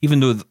even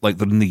though like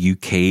they're in the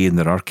UK and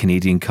there are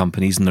Canadian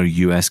companies and there are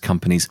US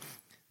companies,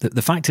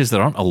 the fact is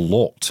there aren't a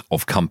lot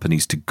of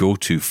companies to go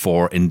to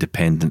for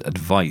independent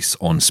advice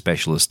on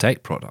specialist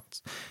tech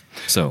products.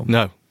 So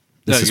No,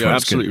 this is you're where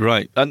it's absolutely good.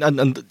 right.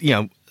 And you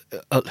know,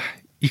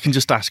 you can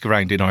just ask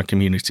around in our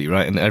community,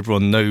 right? And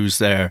everyone knows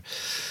their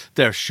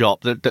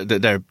shop,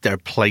 their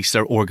place,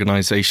 their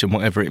organisation,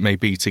 whatever it may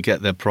be, to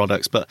get their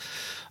products. But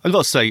I've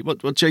got to say,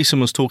 what Jason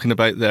was talking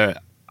about there,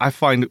 I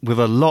find with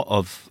a lot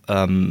of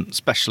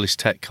specialist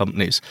tech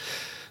companies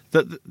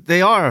that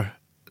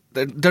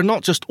they're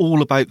not just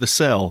all about the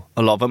sell.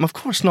 A lot of them, of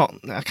course, not.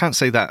 I can't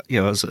say that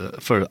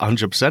for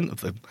 100%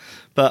 of them,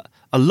 but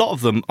a lot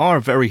of them are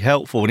very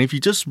helpful. And if you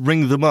just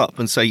ring them up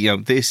and say,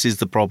 this is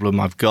the problem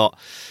I've got,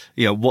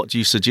 what do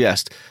you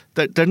suggest?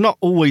 They're not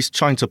always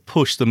trying to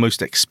push the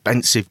most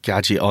expensive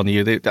gadget on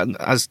you.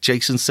 As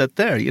Jason said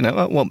there,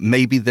 well,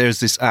 maybe there's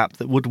this app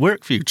that would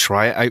work for you.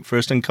 Try it out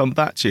first and come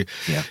back to you.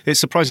 Yeah. It's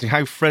surprising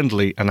how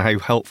friendly and how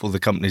helpful the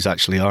companies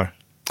actually are.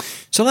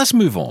 So let's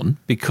move on,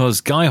 because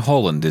Guy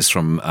Holland is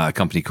from a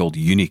company called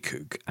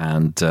Unicook.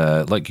 And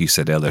like you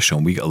said earlier,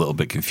 Sean, we got a little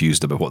bit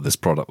confused about what this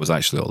product was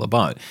actually all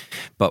about.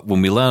 But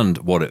when we learned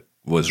what it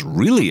was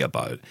really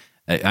about,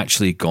 it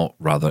actually got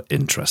rather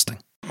interesting.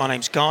 My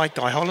name's Guy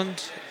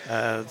Holland.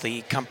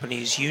 The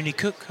company is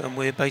Unicook, and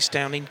we're based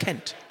down in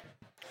Kent.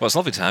 Well, it's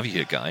lovely to have you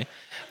here, Guy.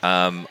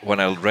 When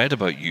I read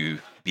about you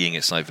being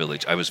at Site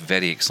Village, I was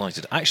very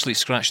excited. Actually,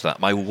 scratch that.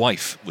 My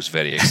wife was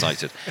very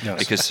excited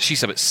because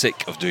she's a bit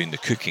sick of doing the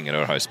cooking in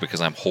our house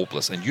because I'm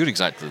hopeless, and you're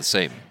exactly the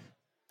same.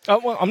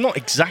 Well, I'm not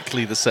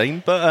exactly the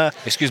same, but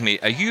Excuse me,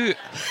 are you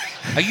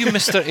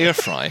Mr. Air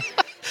Fry?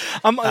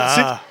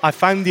 I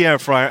found the air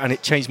fryer and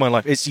it changed my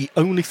life. It's the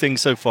only thing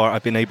so far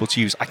I've been able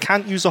to use. I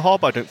can't use a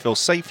hob. I don't feel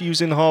safe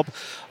using a hob.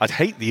 I'd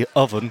hate the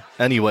oven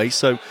anyway.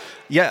 So,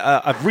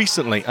 I've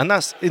recently, and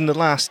that's in the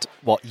last,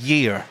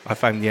 year, I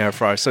found the air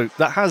fryer. So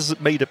that has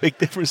made a big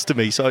difference to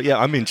me. So,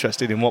 I'm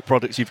interested in what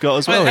products you've got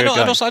as well. And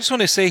also, I just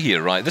want to say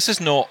here, right, this is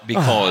not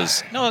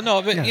because... but,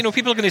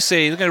 people are going to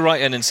say, they're going to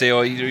write in and say,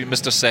 oh, you're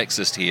Mr.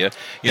 Sexist here,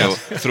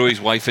 throw his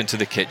wife into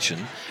the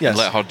kitchen and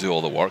let her do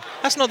all the work.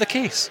 That's not the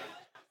case.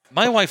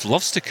 My wife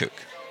loves to cook.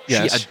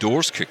 Yes. She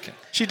adores cooking.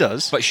 She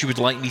does. But she would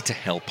like me to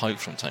help out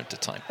from time to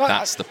time.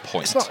 That's the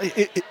point. It's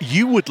not,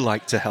 you would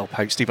like to help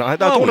out, Stephen. I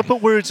don't want to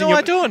put words in your... No,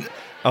 I don't.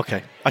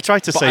 Okay. I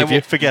tried to save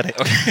you. Forget it.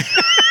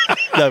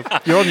 No,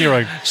 you're on your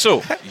own.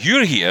 So,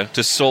 you're here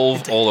to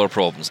solve all our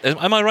problems.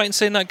 Am I right in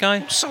saying that,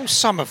 Guy? Solve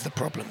some of the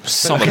problems.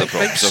 Some of the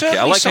problems, okay.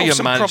 I like how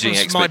you're managing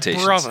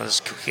expectations. My brother's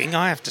cooking,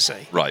 I have to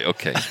say. Right,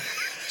 okay.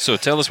 So,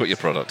 tell us what your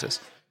product is.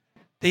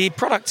 The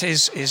product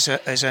is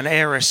an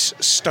Aeris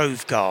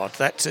Stove Guard.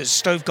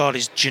 Stove Guard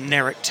is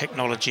generic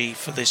technology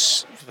for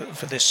this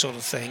sort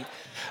of thing,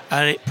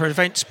 and it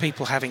prevents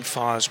people having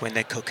fires when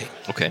they're cooking.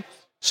 Okay.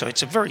 So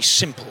it's a very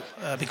simple,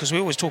 because we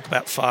always talk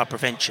about fire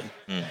prevention,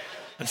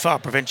 and fire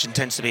prevention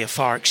tends to be a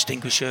fire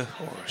extinguisher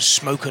or a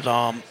smoke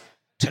alarm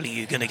telling you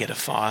you're going to get a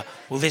fire.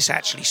 Well, this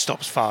actually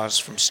stops fires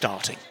from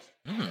starting.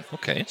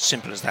 Okay.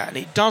 Simple as that, and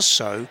it does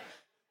so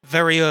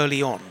very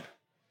early on.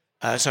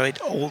 So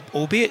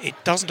albeit it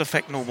doesn't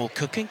affect normal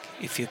cooking,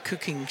 if you're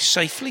cooking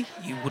safely,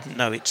 you wouldn't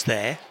know it's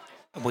there.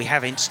 And we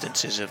have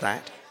instances of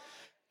that.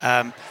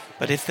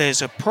 But if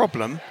there's a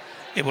problem,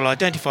 it will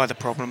identify the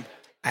problem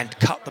and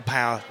cut the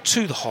power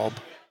to the hob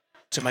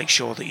to make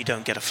sure that you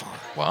don't get a fire.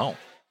 Wow.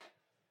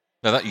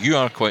 Now, you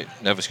are quite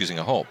nervous using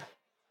a hob.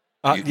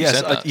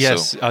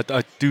 Yes.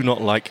 I do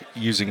not like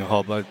using a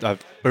hob.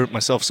 I've burnt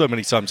myself so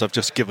many times I've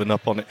just given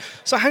up on it.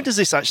 So how does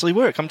this actually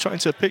work? I'm trying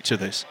to picture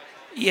this.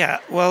 Yeah,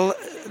 well,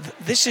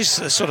 this is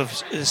a sort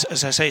of,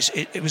 as I say,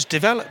 it was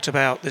developed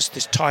about, this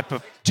type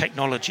of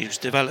technology was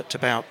developed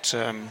about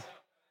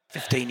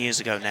 15 years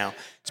ago now.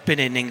 It's been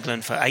in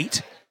England for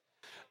 8.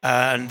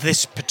 And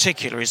this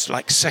particular is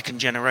like second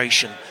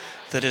generation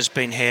that has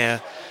been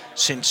here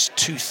since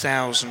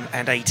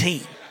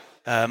 2018.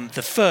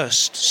 The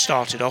first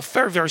started off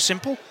very, very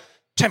simple,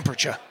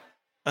 temperature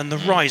and the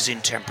rise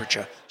in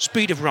temperature,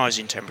 speed of rise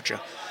in temperature.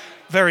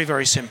 Very,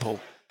 very simple.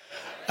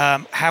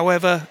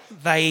 However,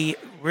 they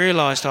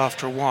realised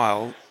after a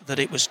while that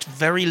it was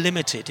very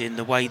limited in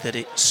the way that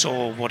it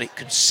saw what it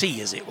could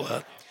see, as it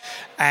were,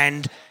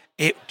 and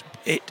it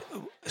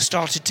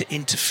started to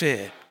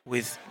interfere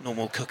with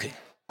normal cooking,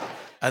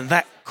 and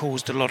that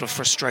caused a lot of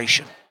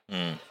frustration.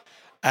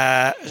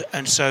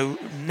 And so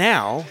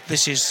now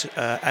this is,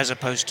 as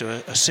opposed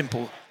to a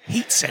simple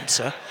heat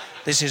sensor,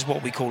 this is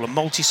what we call a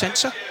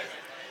multi-sensor.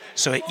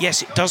 So it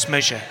does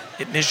measure.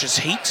 It measures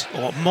heat,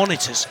 or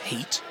monitors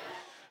heat,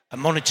 and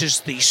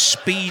monitors the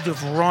speed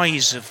of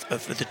rise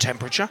of the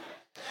temperature,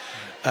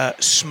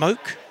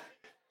 smoke,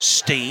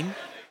 steam,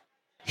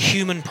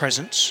 human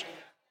presence,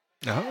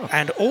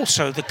 and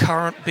also the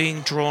current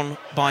being drawn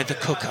by the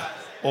cooker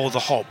or the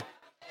hob.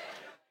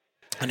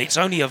 And it's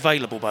only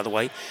available, by the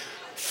way,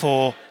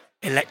 for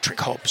electric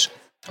hobs.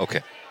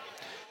 Okay.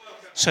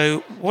 So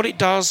what it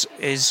does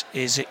is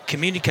it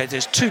communicates.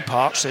 There's 2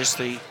 parts. There's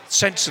the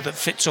sensor that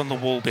fits on the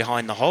wall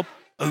behind the hob,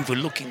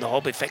 overlooking the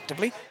hob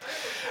effectively.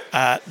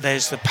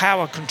 There's the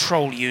power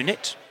control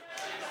unit,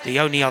 the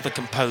only other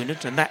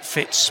component, and that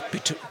fits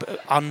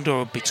under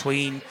or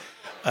between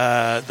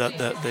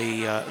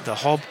the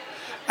hob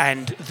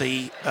and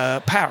the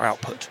power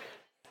output.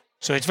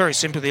 So it's very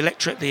simple.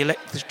 The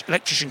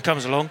electrician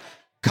comes along,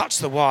 cuts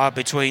the wire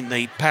between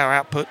the power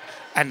output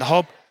and the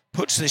hob,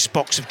 puts this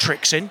box of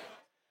tricks in,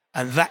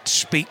 and that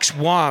speaks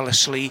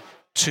wirelessly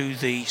to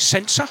the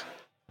sensor.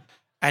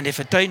 And if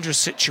a dangerous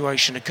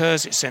situation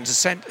occurs, it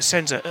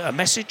sends a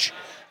message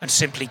and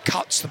simply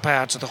cuts the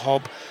power to the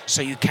hob,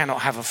 so you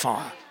cannot have a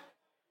fire.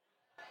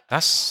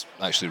 That's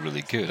actually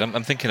really good.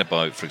 I'm thinking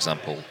about, for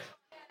example,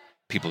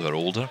 people who are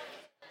older.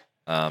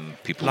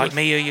 People like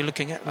me, are you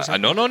looking at?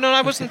 No,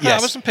 I wasn't.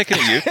 Yes. I wasn't picking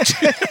at you.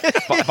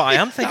 but I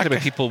am thinking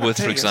about people with,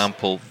 for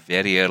example,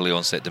 very early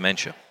onset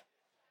dementia.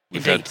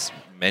 We've Indeed. had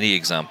many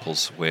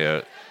examples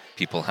where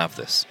people have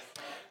this.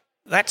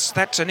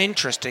 That's an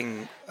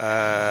interesting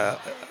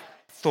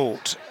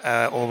thought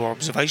or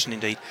observation,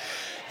 indeed.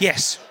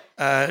 Yes,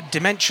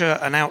 dementia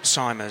and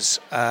Alzheimer's,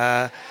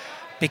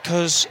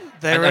 because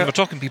and we're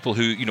talking people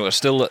who are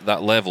still at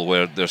that level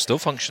where they're still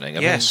functioning.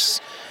 Yes.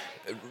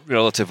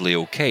 Relatively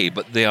okay,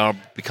 but they are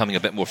becoming a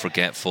bit more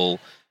forgetful,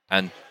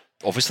 and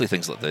obviously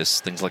things like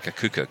this, things like a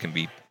cooker, can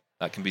be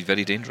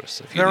very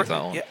dangerous if you leave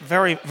that on. Yeah,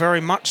 very,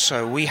 very much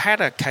so. We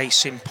had a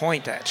case in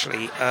point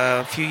actually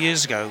a few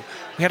years ago.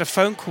 We had a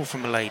phone call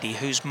from a lady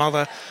whose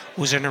mother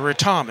was in a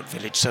retirement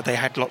village, so they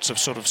had lots of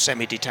sort of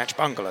semi-detached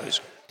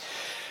bungalows,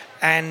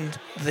 and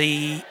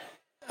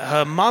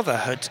her mother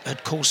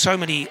had caused so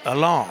many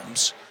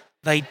alarms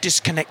they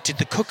disconnected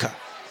the cooker.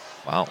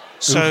 Wow!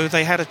 So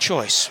they had a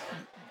choice.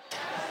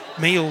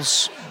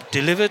 Meals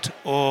delivered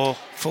or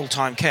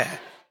full-time care.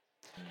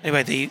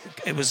 Anyway,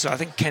 it was, I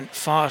think, Kent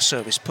Fire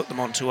Service put them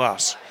on to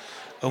us,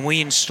 and we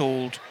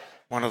installed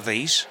one of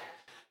these,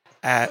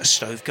 a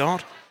stove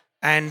guard,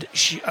 and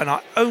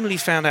I only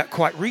found out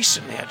quite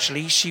recently,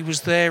 actually, she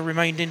was there,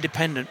 remained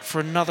independent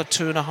for another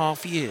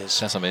 2.5 years.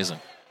 That's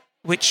amazing.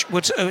 Which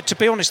would, to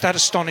be honest, that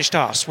astonished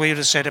us. We would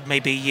have said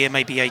maybe a year,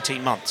 maybe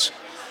 18 months,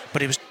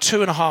 but it was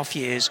 2.5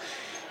 years.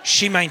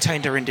 She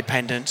maintained her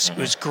independence. It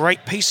was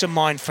great peace of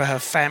mind for her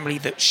family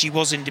that she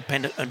was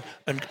independent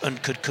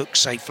and could cook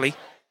safely.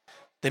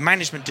 The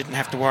management didn't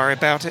have to worry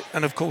about it.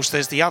 And, of course,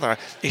 there's the other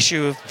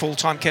issue of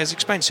full-time care is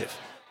expensive.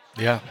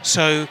 Yeah.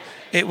 So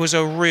it was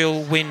a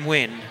real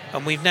win-win.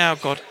 And we've now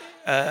got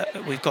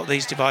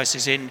these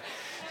devices in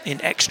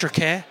extra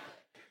care.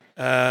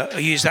 I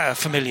use that a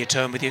familiar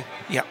term with you.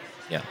 Yeah.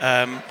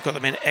 Got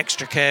them in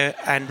extra care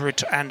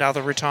and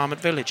other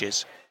retirement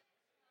villages,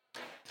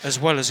 as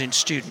well as in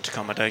student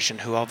accommodation,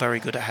 who are very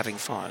good at having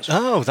fires.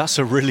 Oh, that's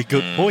a really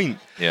good point.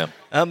 Yeah.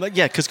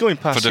 Because going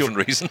past for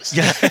different reasons.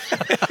 Yeah.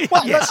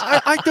 Well, Yes.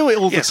 I do it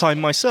all the Yes. time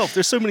myself.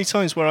 There's so many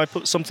times where I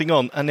put something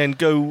on and then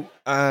go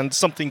and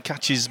something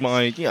catches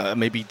my,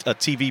 maybe a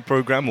TV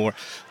program or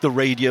the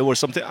radio or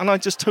something, and I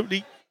just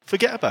totally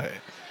forget about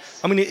it.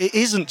 I mean, it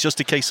isn't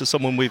just a case of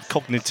someone with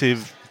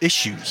cognitive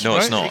issues. No,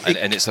 right? it's not,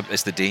 and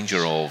it's the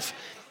danger of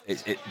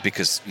it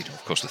because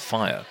of course with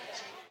fire,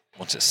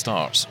 once it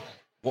starts,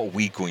 what are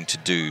we going to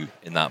do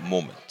in that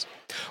moment?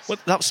 Well,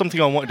 that's something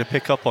I wanted to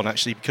pick up on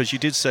actually, because you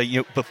did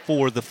say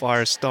before the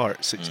fire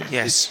starts,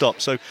 it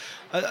stops. So,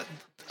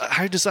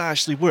 how does that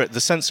actually work?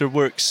 The sensor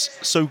works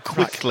so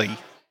quickly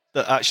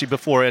that actually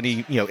before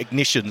any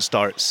ignition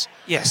starts,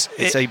 Yes.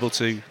 it's able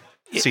to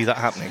see that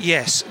happening.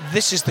 Yes,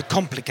 this is the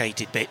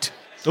complicated bit.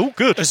 Oh,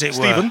 good. As it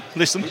Stephen, were.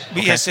 listen.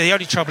 But yes, the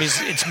only trouble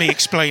is it's me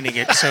explaining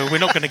it, so we're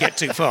not going to get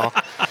too far.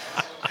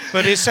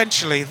 But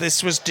essentially,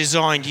 this was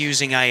designed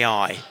using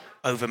AI.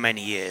 over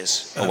many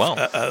years Oh, wow.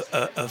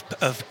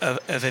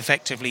 of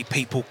effectively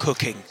people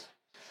cooking.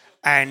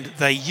 And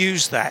they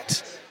use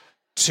that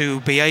to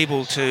be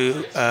able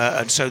to,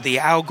 and so the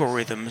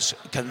algorithms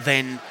can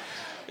then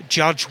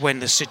judge when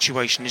the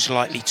situation is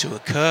likely to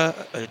occur,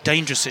 a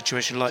dangerous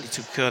situation likely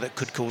to occur that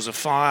could cause a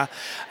fire,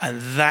 and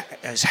that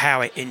is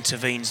how it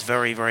intervenes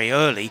very, very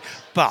early,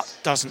 but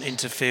doesn't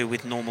interfere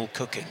with normal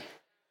cooking.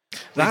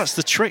 That's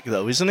the trick,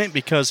 though, isn't it?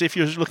 Because if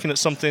you're looking at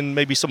something,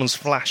 maybe someone's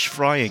flash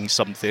frying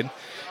something,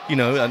 you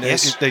know, and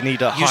Yes. they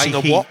need a Using high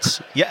a heat. wok.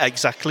 Yeah,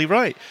 exactly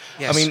right.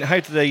 Yes. I mean, how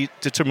do they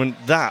determine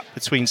that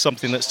between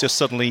something that's just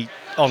suddenly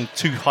on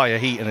too high a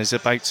heat and is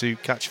about to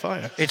catch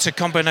fire? It's a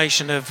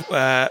combination of,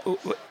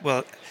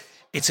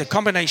 it's a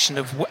combination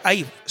of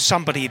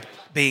somebody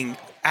being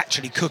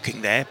actually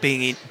cooking there,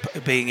 being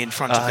in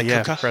front of the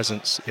cooker.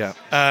 Presence, yeah.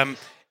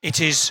 It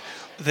is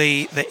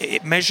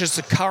it measures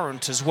the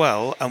current as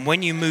well, and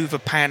when you move a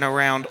pan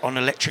around on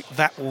electric,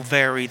 that will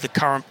vary the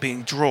current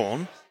being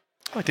drawn.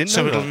 I didn't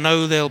So know it'll that.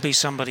 know there'll be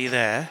somebody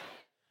there,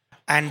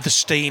 and the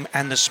steam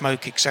and the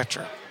smoke,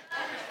 etc.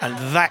 And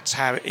that's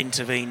how it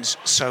intervenes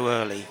so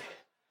early.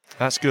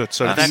 That's good.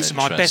 So That's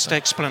my best interesting.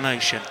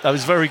 explanation. that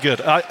was very good.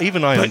 I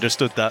But-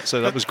 understood that,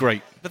 so that was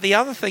great. But the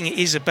other thing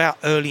is about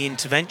early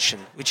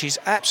intervention, which is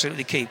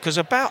absolutely key, because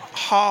about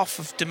half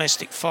of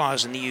domestic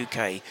fires in the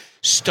UK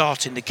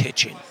start in the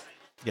kitchen.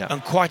 Yeah.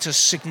 And quite a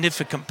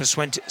significant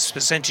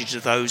percentage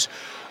of those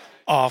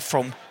are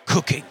from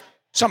cooking.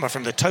 Some are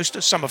from the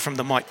toaster, some are from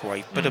the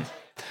microwave, but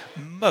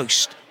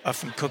most are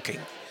from cooking.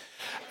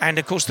 And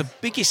of course, the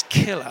biggest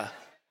killer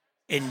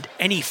in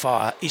any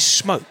fire is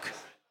smoke.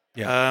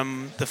 Yeah.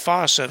 The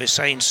fire service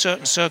say in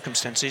certain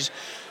circumstances,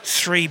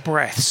 3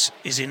 breaths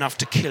is enough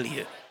to kill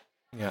you.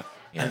 Yeah.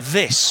 And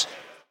this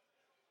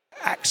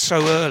acts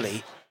so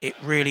early, it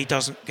really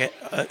doesn't get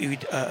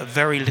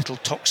very little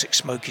toxic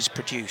smoke is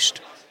produced.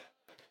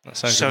 That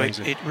sounds So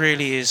amazing. it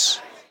really is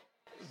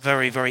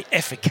very, very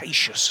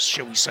efficacious,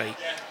 shall we say,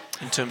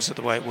 in terms of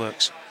the way it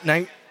works.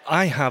 Now,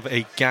 I have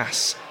a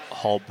gas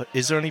hob.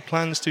 Is there any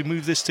plans to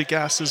move this to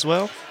gas as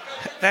well?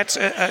 That's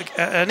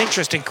an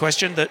interesting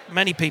question that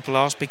many people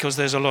ask because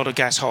there's a lot of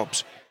gas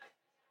hobs.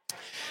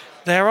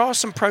 There are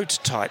some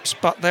prototypes,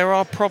 but there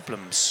are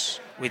problems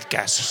with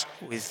gas.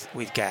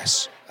 With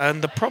gas,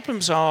 and the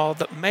problems are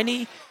that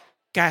many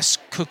gas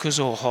cookers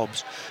or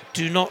hobs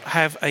do not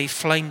have a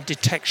flame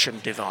detection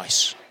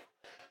device.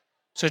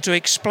 So to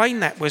explain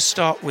that, we'll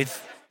start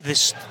with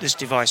this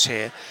device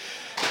here.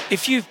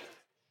 If you,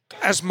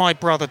 as my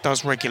brother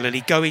does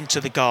regularly, go into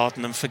the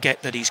garden and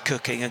forget that he's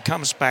cooking and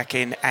comes back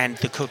in and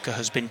the cooker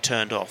has been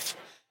turned off,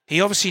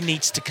 he obviously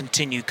needs to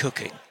continue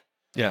cooking.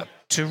 Yeah.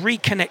 To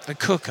reconnect the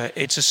cooker,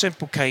 it's a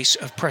simple case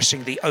of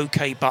pressing the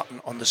OK button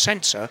on the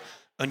sensor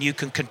and you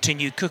can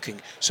continue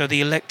cooking. So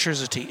the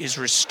electricity is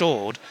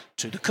restored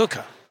to the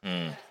cooker.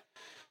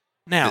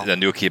 Now,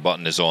 The OK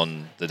button is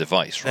on the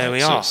device, right? there we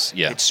So are. it's-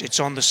 yeah, It's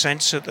on the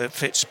sensor that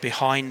fits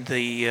behind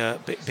the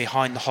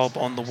hob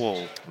on the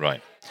wall.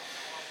 right.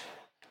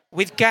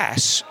 With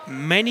gas,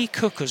 many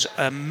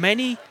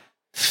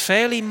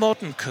fairly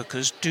modern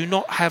cookers do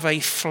not have a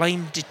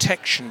flame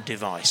detection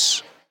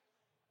device,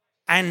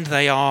 and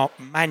they are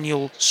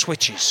manual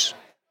switches.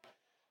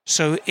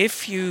 So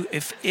if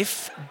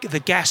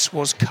the gas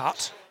was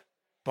cut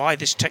by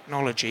this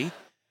technology,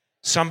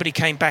 somebody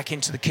came back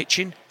into the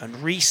kitchen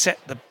and reset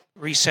the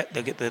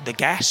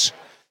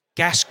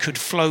gas could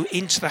flow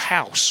into the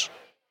house.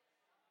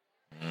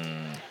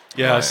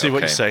 Yeah, I Right, see what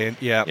you're okay. saying.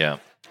 Yeah. Yeah.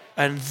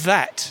 And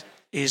that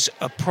is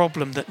a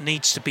problem that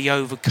needs to be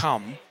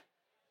overcome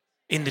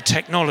in the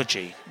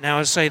technology. Now,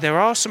 as I say, there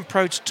are some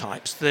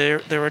prototypes.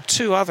 There are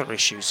 2 other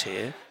issues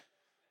here.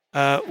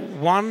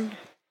 One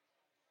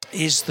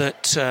is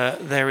that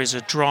there is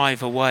a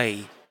drive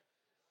away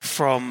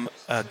from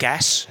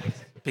gas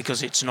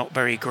because it's not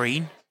very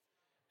green.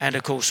 And,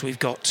 of course, we've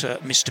got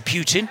Mr.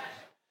 Putin,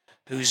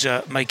 who's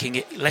making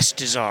it less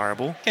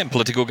desirable. Getting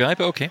political guy,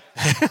 but okay.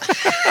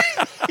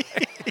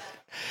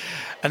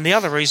 And the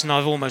other reason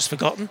I've almost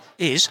forgotten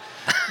is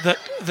that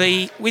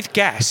with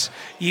gas,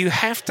 you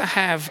have to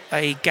have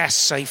a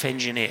gas-safe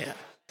engineer,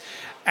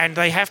 and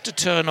they have to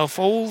turn off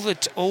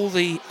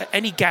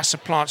any gas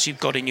appliance you've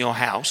got in your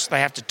house. They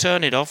have to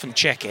turn it off and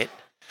check it.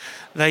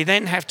 They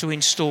then have to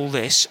install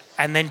this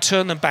and then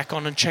turn them back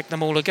on and check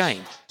them all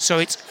again. So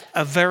it's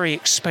a very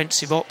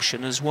expensive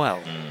option as well.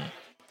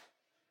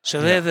 So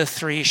they're the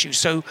 3 issues.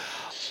 So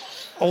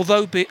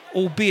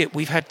albeit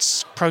we've had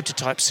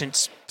prototypes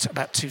since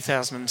about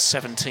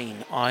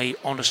 2017, I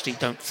honestly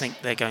don't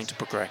think they're going to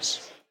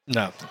progress.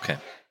 No. Okay.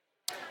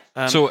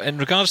 So, in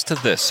regards to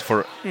this,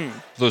 for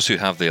those who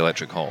have the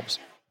electric hobs,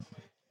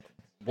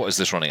 what is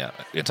this running at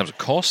in terms of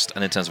cost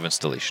and in terms of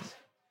installation?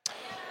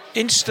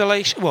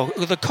 Installation, well,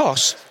 the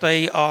cost,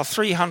 they are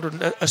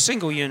 300, a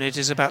single unit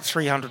is about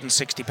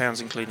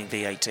 £360, including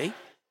VAT.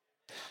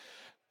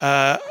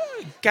 An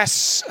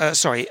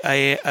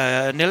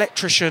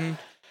electrician,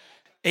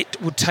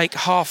 it would take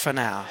half an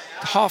hour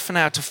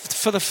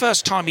for the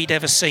first time he'd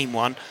ever seen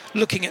one,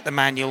 looking at the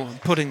manual and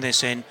putting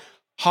this in,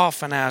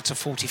 half an hour to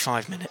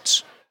 45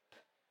 minutes.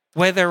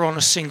 where they're on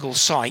a single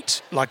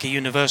site, like a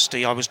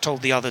university, I was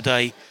told the other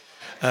day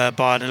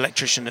by an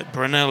electrician at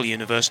Brunel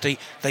University,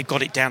 they've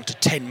got it down to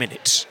 10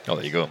 minutes. Oh,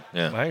 there you go.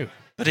 Yeah. Wow.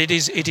 But it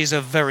is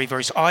a very,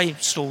 very... I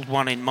installed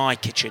one in my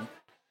kitchen.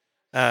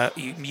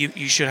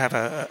 You should have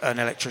an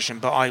electrician,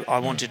 but I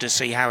wanted to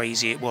see how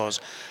easy it was.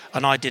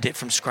 And I did it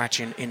from scratch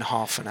in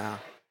half an hour.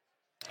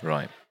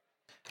 Right.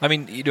 I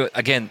mean,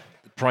 again,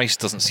 the price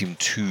doesn't seem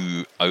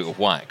too out of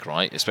whack,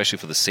 right? Especially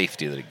for the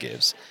safety that it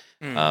gives.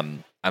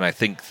 And I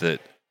think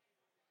that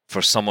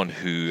for someone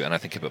who, and I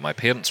think about my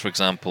parents, for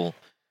example,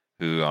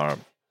 who are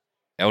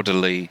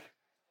elderly,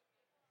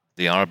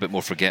 they are a bit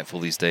more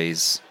forgetful these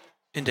days.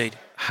 Indeed.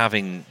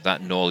 Having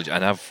that knowledge,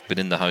 and I've been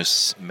in the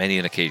house many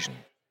an occasion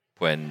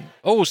when,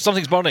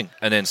 something's burning,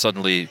 and then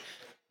suddenly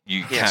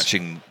you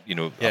catching,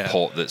 a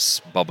pot that's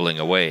bubbling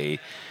away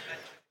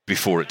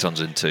before it turns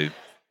into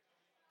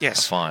a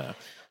fire.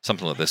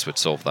 Something like this would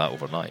solve that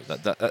overnight. I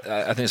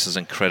think this is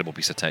an incredible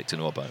piece of tech to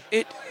know about.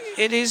 It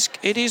is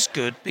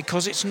good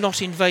because it's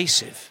not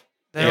invasive.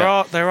 There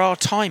are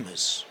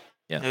timers.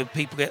 Yeah.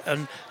 People get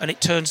and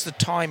it turns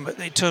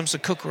the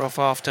cooker off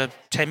after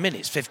 10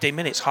 minutes, 15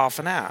 minutes, half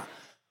an hour.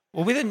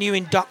 Well, with a new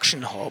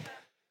induction hob,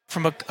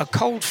 from a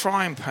cold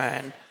frying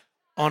pan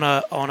on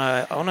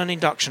an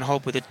induction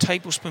hob with a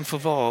tablespoonful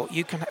of oil,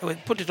 you can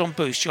put it on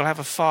boost. You'll have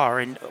a fire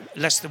in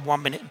less than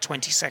 1 minute and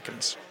 20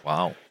 seconds.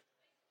 Wow.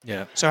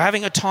 Yeah. So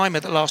having a timer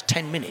that lasts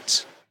 10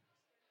 minutes,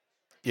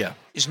 Yeah.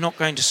 is not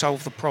going to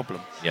solve the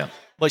problem. Yeah.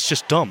 Well, it's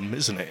just dumb,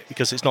 isn't it?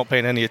 Because it's not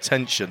paying any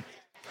attention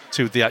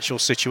to the actual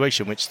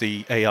situation, which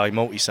the AI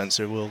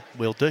multi-sensor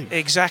will do.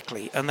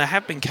 Exactly, and there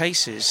have been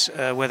cases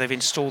where they've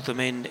installed them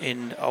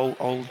in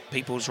old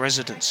people's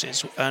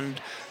residences,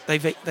 and they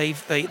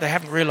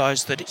haven't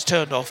realised that it's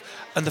turned off,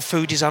 and the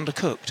food is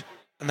undercooked,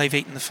 and they've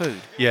eaten the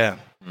food. Yeah.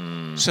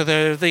 So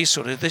there are these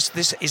sort of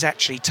this is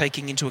actually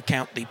taking into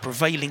account the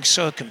prevailing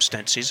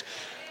circumstances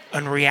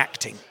and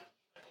reacting.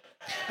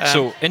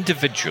 So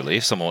individually,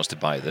 if someone wants to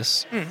buy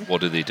this, what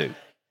do they do?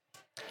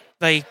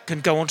 They can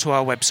go onto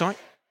our website,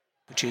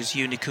 which is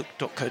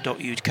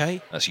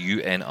unicook.co.uk. That's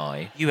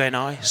UNICOOK.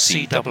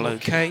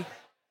 UNICOOK.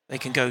 They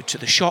can go to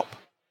the shop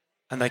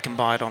and they can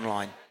buy it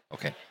online.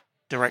 Okay.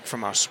 Direct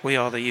from us. We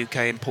are the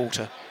UK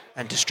importer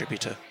and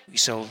distributor. We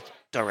sell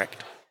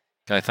direct.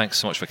 Guy, thanks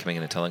so much for coming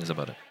in and telling us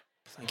about it.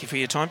 Thank you for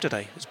your time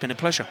today. It's been a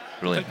pleasure.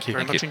 Brilliant. Thank you.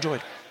 Very much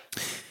enjoyed.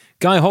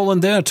 Guy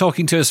Holland there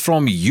talking to us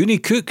from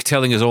Unicook,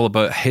 telling us all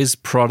about his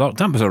product.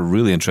 That was a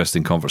really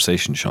interesting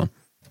conversation, Sean.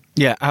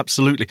 Yeah,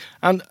 absolutely.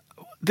 And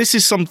this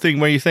is something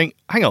where you think,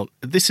 hang on,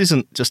 this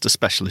isn't just a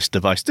specialist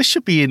device. This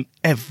should be in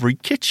every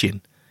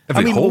kitchen.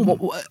 Every home.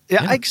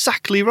 Yeah,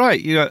 exactly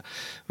right.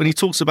 When he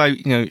talks about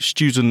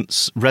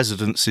students'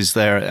 residences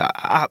there,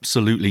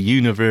 absolutely,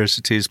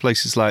 universities,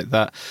 places like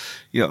that,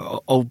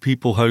 old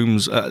people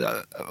homes,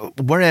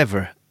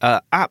 wherever,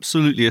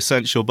 absolutely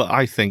essential. But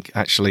I think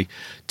actually,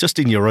 just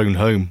in your own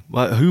home,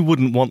 who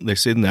wouldn't want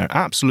this in there?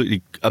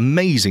 Absolutely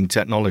amazing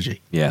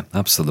technology. Yeah,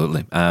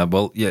 absolutely.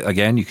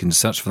 Again, you can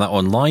search for that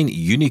online.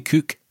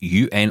 Unicook,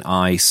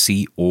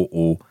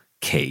 UNICOOK.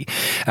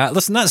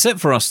 Listen, that's it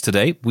for us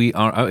today. We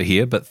are out of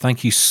here, but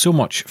thank you so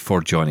much for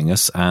joining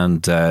us,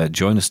 and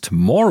join us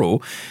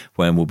tomorrow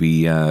when we'll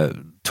be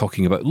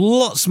talking about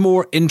lots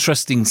more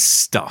interesting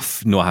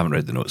stuff. No, I haven't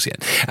read the notes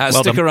yet.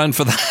 Stick around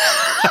for that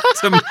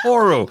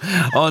tomorrow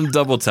on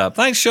Double Tap.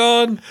 Thanks,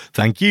 Sean.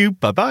 Thank you.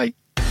 Bye-bye.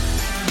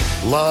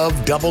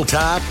 Love Double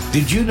Tap?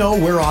 Did you know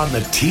we're on the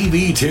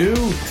TV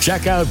too?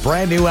 Check out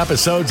brand new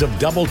episodes of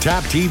Double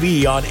Tap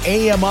TV on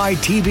AMI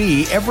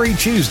TV every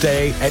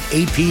Tuesday at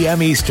 8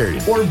 p.m. Eastern.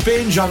 Or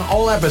binge on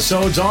all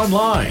episodes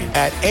online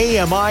at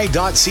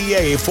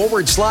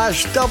ami.ca/Double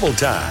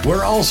Tap.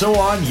 We're also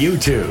on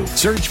YouTube.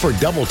 Search for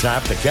Double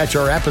Tap to catch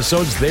our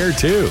episodes there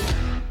too.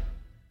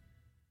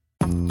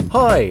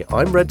 Hi,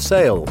 I'm Red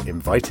Sail,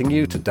 inviting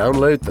you to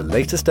download the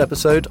latest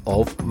episode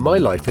of My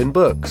Life in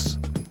Books,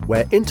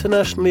 where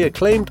internationally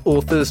acclaimed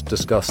authors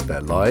discuss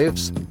their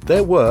lives,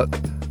 their work,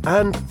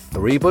 and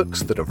 3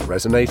 books that have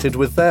resonated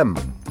with them.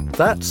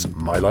 That's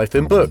My Life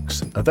in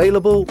Books,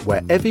 available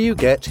wherever you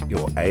get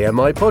your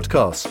AMI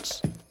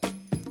podcasts.